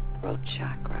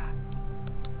chakra.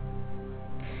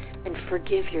 And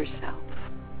forgive yourself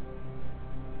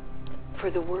for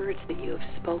the words that you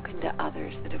have spoken to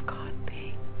others that have caused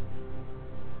pain.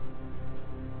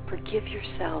 Forgive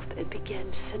yourself and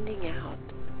begin sending out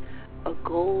a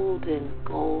golden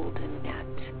net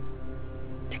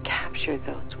to capture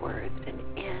those words and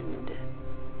end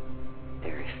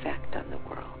their effect on the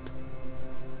world.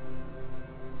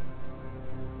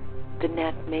 The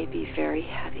net may be very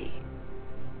heavy,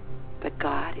 but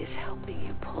God is helping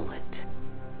you pull it,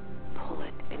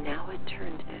 and now it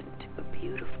turns into a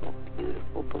beautiful,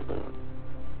 beautiful balloon,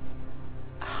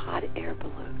 a hot air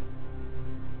balloon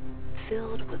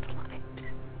filled with light.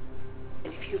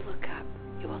 And if you look up,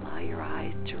 you allow your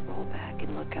eyes to roll back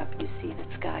and look up, you see the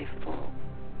sky full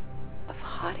of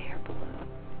hot air balloon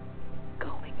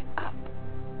going up,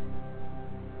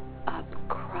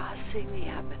 crossing the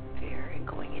atmosphere and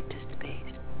going into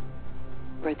space,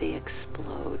 where they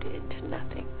explode into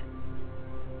nothingness.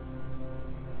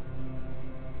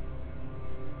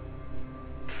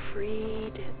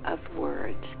 Freed of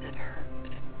words that hurt,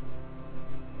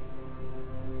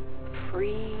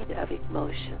 freed of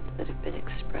emotions that have been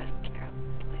expressed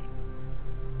carelessly.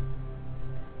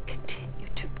 Continue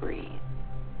to breathe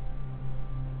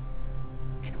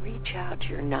and reach out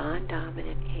your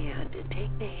non-dominant hand and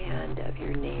take the hand of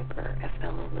your neighbor, a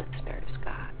fellow listener,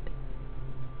 God,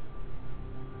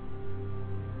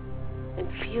 and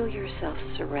feel yourself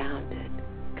surrounded,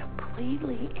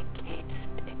 completely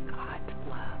encased in God's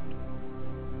love.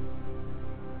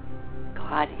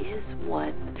 God is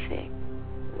one thing,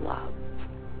 love,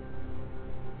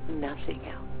 nothing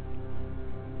else.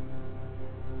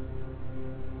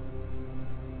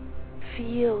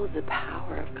 Feel the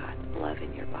power of God's love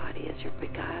in your body as your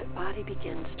body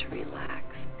begins to relax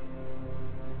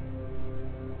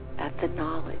at the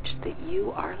knowledge that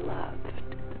you are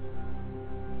loved,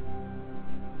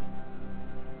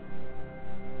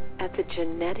 at the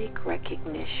genetic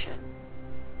recognition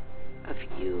of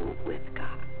you with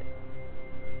God.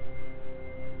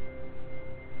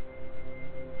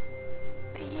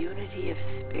 The unity of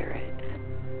spirit.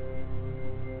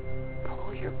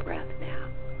 Pull your breath now.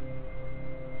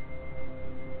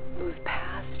 Move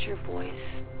past your voice,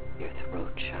 your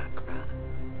throat chakra,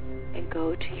 and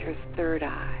go to your third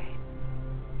eye.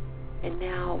 And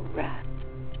now rest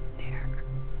there.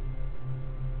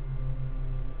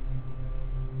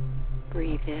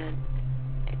 Breathe in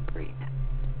and breathe out.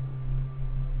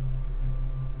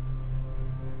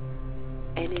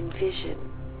 And envision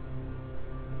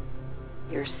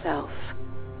yourself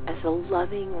as a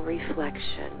loving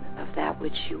reflection of that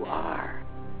which you are,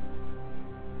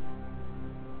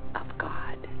 of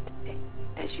God,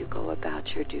 as you go about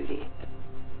your duties,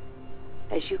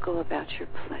 as you go about your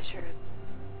pleasures.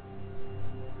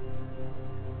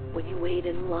 When you wait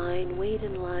in line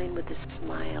with a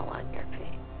smile on your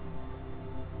face,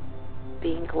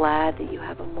 being glad that you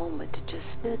have a moment to just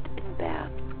sit and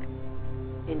bask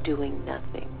in doing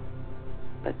nothing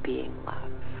but being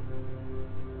love.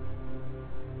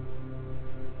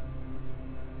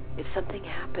 If something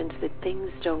happens that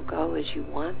things don't go as you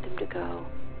want them to go,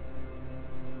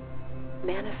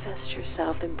 manifest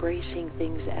yourself embracing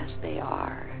things as they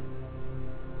are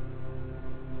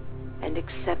and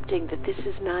accepting that this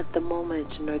is not the moment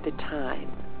nor the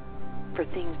time for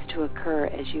things to occur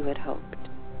as you had hoped,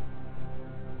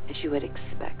 as you had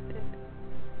expected.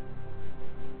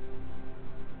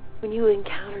 When you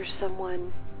encounter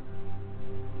someone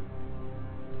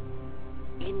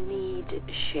in need,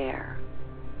 share.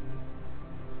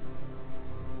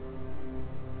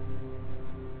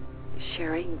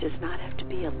 Sharing does not have to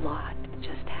be a lot, it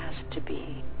just has to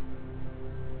be.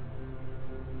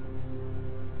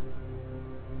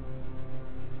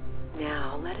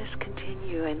 Now, let us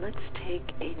continue and let's take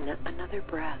another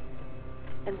breath.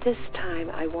 And this time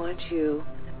I want you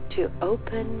to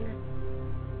open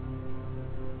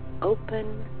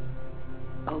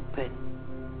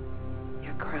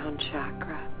your crown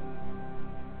chakra.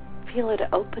 Feel it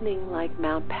opening like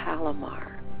Mount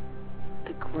Palomar,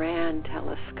 the grand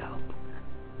telescope,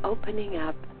 opening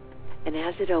up, and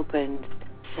as it opens,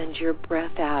 send your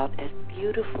breath out as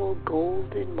beautiful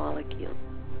golden molecules.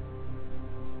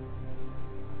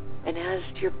 And as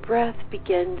your breath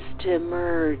begins to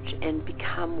emerge and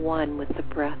become one with the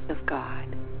breath of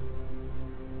God,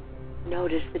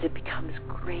 notice that it becomes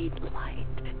great light,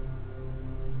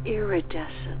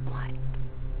 iridescent light.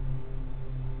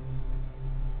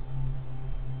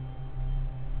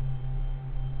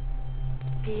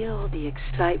 Feel the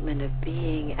excitement of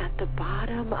being at the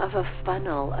bottom of a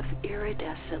funnel of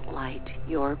iridescent light,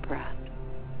 your breath.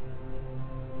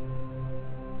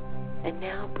 And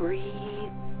now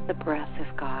breathe the breath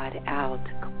of God out,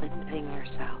 cleansing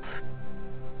yourself,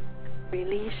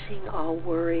 releasing all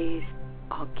worries,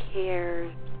 all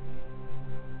cares,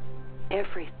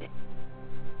 everything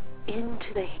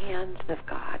into the hands of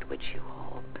God which you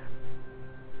hold.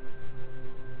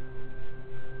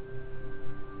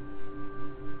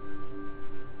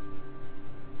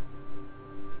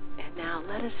 And now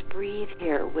let us breathe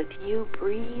here with you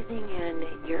breathing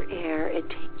in your air and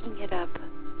taking it up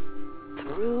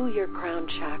through your crown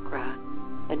chakra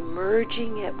and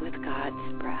merging it with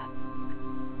God's breath.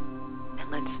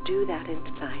 And let's do that in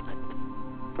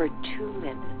silence for 2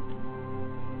 minutes.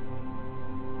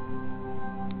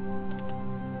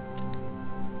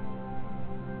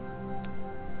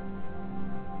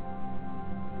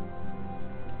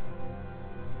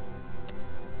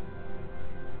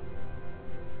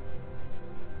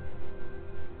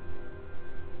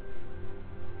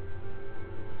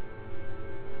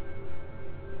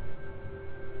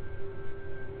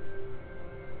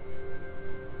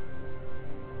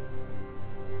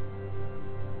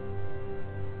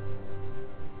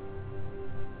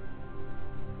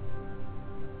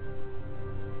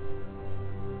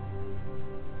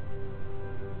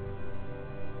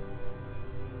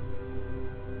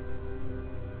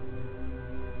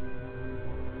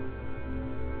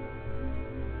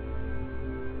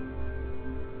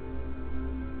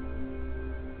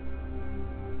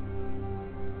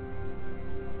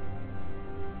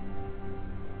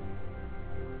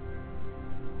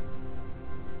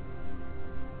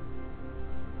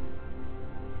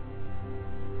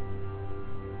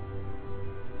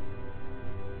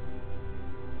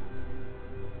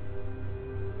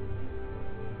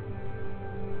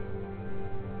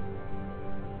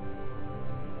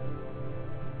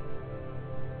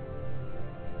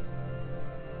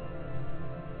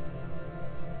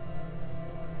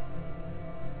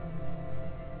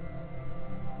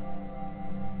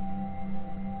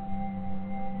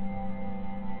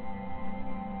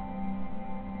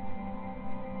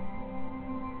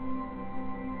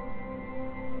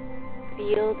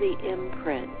 Feel the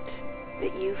imprint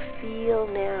that you feel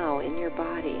now in your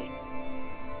body,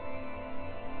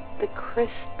 the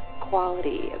crisp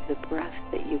quality of the breath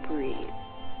that you breathe,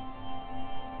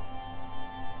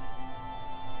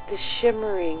 the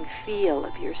shimmering feel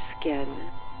of your skin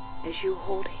as you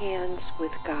hold hands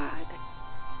with God.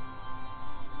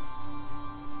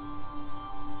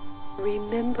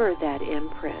 Remember that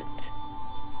imprint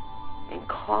and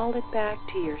call it back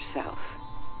to yourself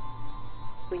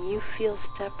when you feel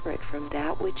separate from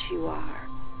that which you are,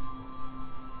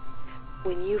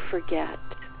 when you forget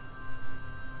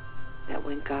that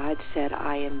when God said,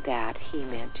 I am that, He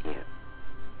meant you.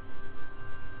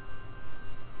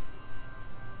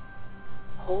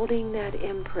 Holding that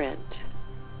imprint,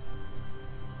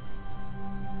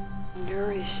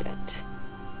 nourish it,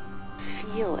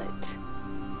 feel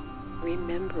it,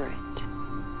 remember it.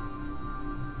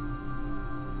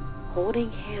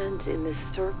 Holding hands in this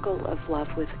circle of love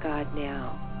with God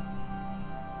now.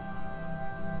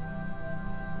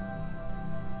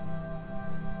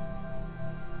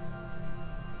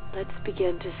 let's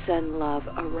begin to send love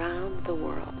around the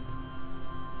world.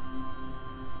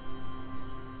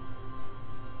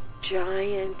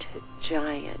 Giant,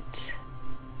 giant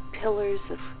pillars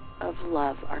of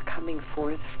love are coming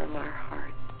forth from our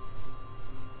hearts.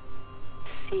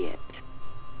 See it.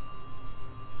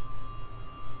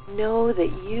 Know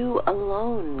that you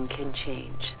alone can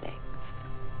change things.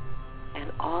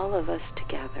 And all of us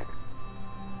together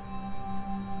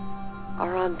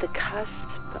are on the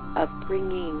cusp of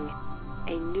bringing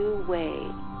a new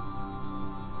way,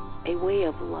 a way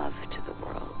of love to the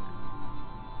world.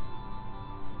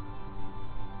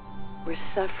 Where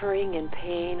suffering and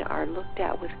pain are looked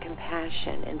at with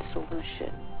compassion and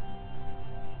solution,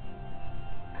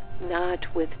 not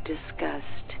with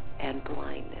disgust and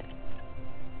blindness.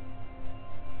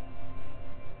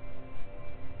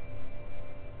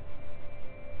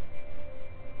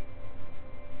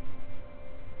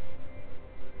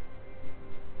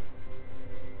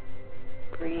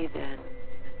 Breathe in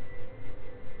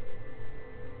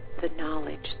the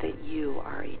knowledge that you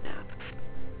are enough,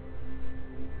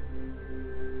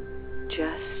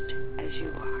 just as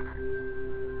you are.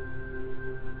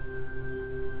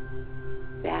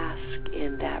 Bask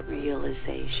in that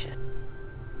realization.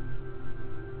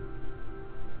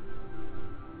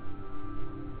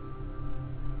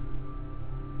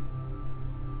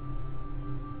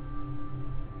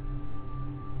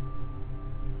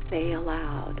 Say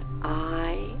aloud,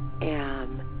 I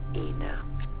am enough.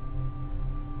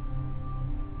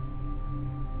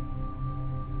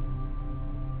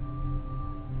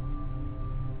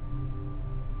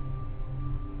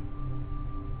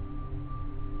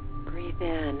 Breathe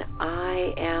in,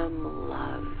 I am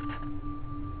love.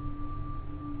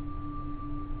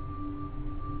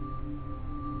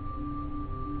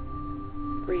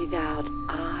 Breathe out,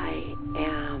 I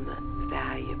am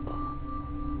valuable.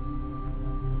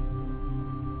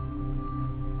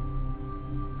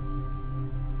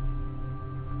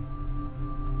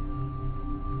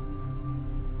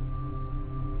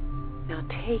 Now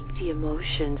take the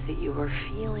emotions that you are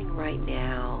feeling right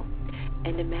now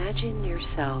and imagine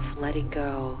yourself letting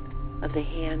go of the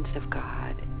hands of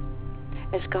God.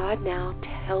 As God now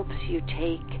helps you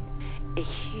take a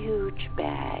huge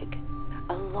bag,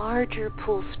 a larger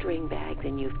pull string bag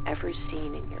than you've ever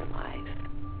seen in your life.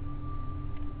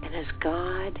 And as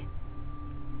God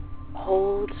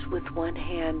holds with one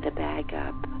hand the bag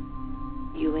up,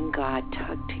 you and God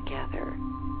tug together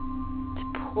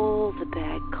to pull the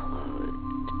bag closed,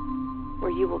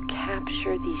 where you will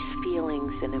capture these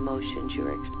feelings and emotions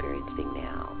you're experiencing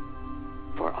now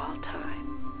for all time.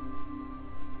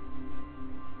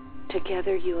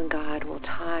 Together, you and God will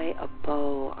tie a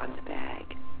bow on the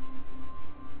bag,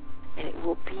 and it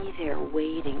will be there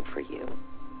waiting for you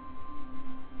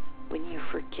when you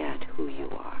forget who you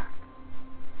are.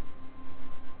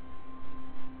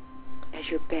 As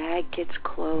your bag gets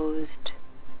closed,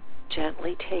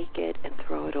 gently take it and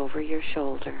throw it over your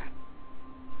shoulder.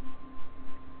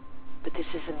 But this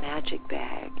is a magic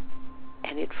bag,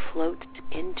 and it floats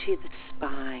into the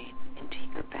spine, into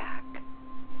your back.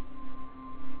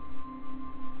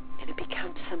 And it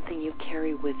becomes something you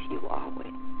carry with you always.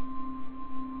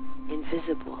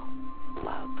 Invisible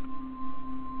love.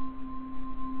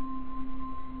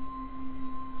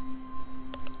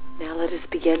 Now let us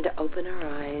begin to open our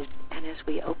eyes, and as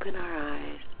we open our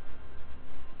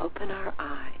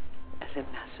eyes as a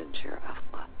messenger of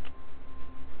love.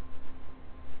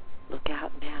 Look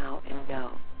out now and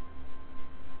know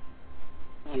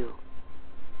you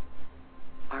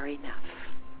are enough,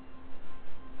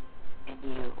 and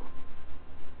you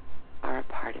are a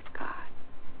part of God.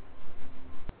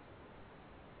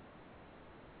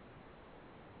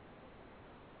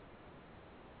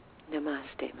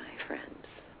 Namaste, my friends.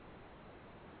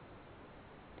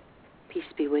 Peace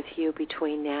be with you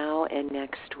between now and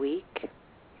next week.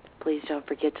 Please don't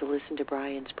forget to listen to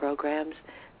Brian's programs.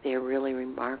 They are really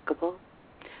remarkable.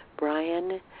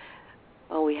 Brian,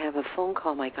 we have a phone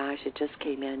call. My gosh, it just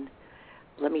came in.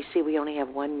 Let me see. We only have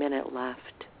 1 minute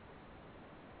left.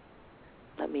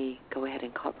 Let me go ahead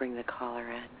and bring the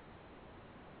caller in.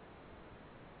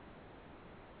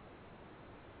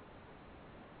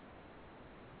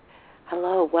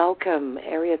 Hello, welcome.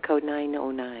 Area code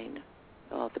 909.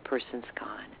 Oh, the person's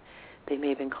gone. They may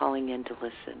have been calling in to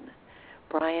listen.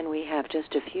 Brian, we have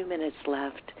just a few minutes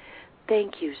left.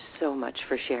 Thank you so much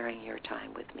for sharing your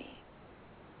time with me.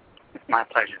 It's my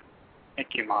pleasure. Thank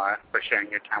you, Mara, for sharing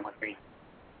your time with me.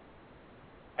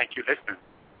 Thank you, listeners,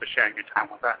 for sharing your time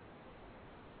with us.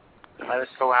 So let us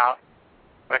go out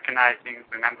recognizing,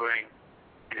 remembering,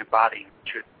 and embodying the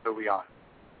truth of who we are,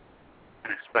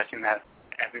 and expressing that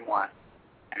to everyone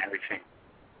and everything.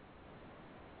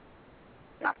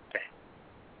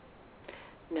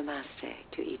 Namaste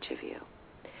to each of you.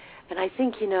 And I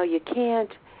think, you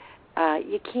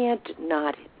can't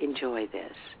not enjoy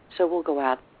this. So we'll go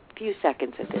out a few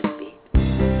seconds at this beat.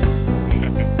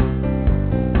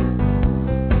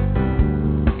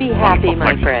 Be happy,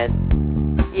 my friend.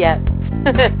 Yes.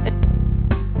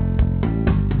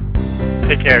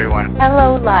 Take care, everyone.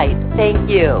 Hello, light. Thank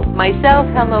you. Myself,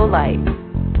 hello, light.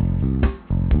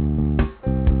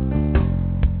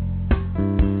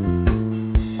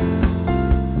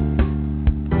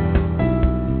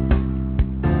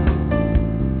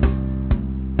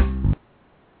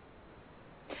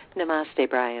 Namaste,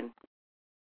 Brian.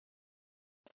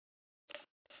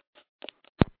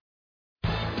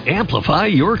 Amplify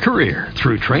your career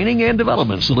through training and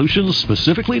development solutions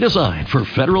specifically designed for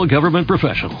federal government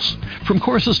professionals. From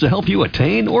courses to help you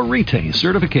attain or retain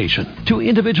certification, to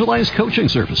individualized coaching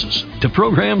services, to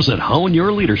programs that hone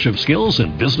your leadership skills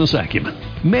and business acumen,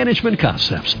 Management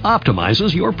Concepts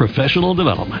optimizes your professional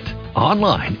development.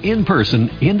 Online, in person,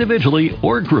 individually,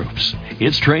 or groups,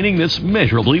 it's training that's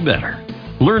measurably better.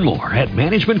 Learn more at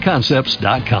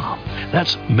managementconcepts.com.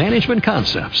 That's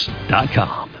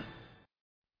managementconcepts.com.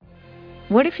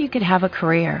 What if you could have a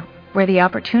career where the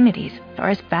opportunities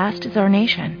are as vast as our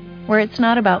nation, where it's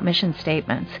not about mission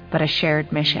statements, but a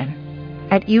shared mission?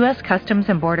 At U.S. Customs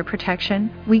and Border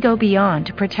Protection, we go beyond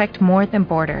to protect more than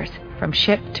borders, from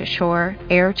ship to shore,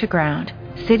 air to ground,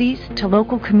 cities to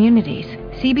local communities.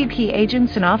 CBP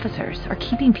agents and officers are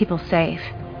keeping people safe.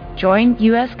 Join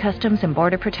U.S. Customs and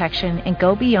Border Protection and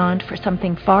go beyond for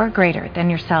something far greater than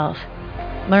yourself.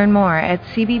 Learn more at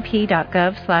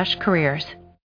cbp.gov/careers.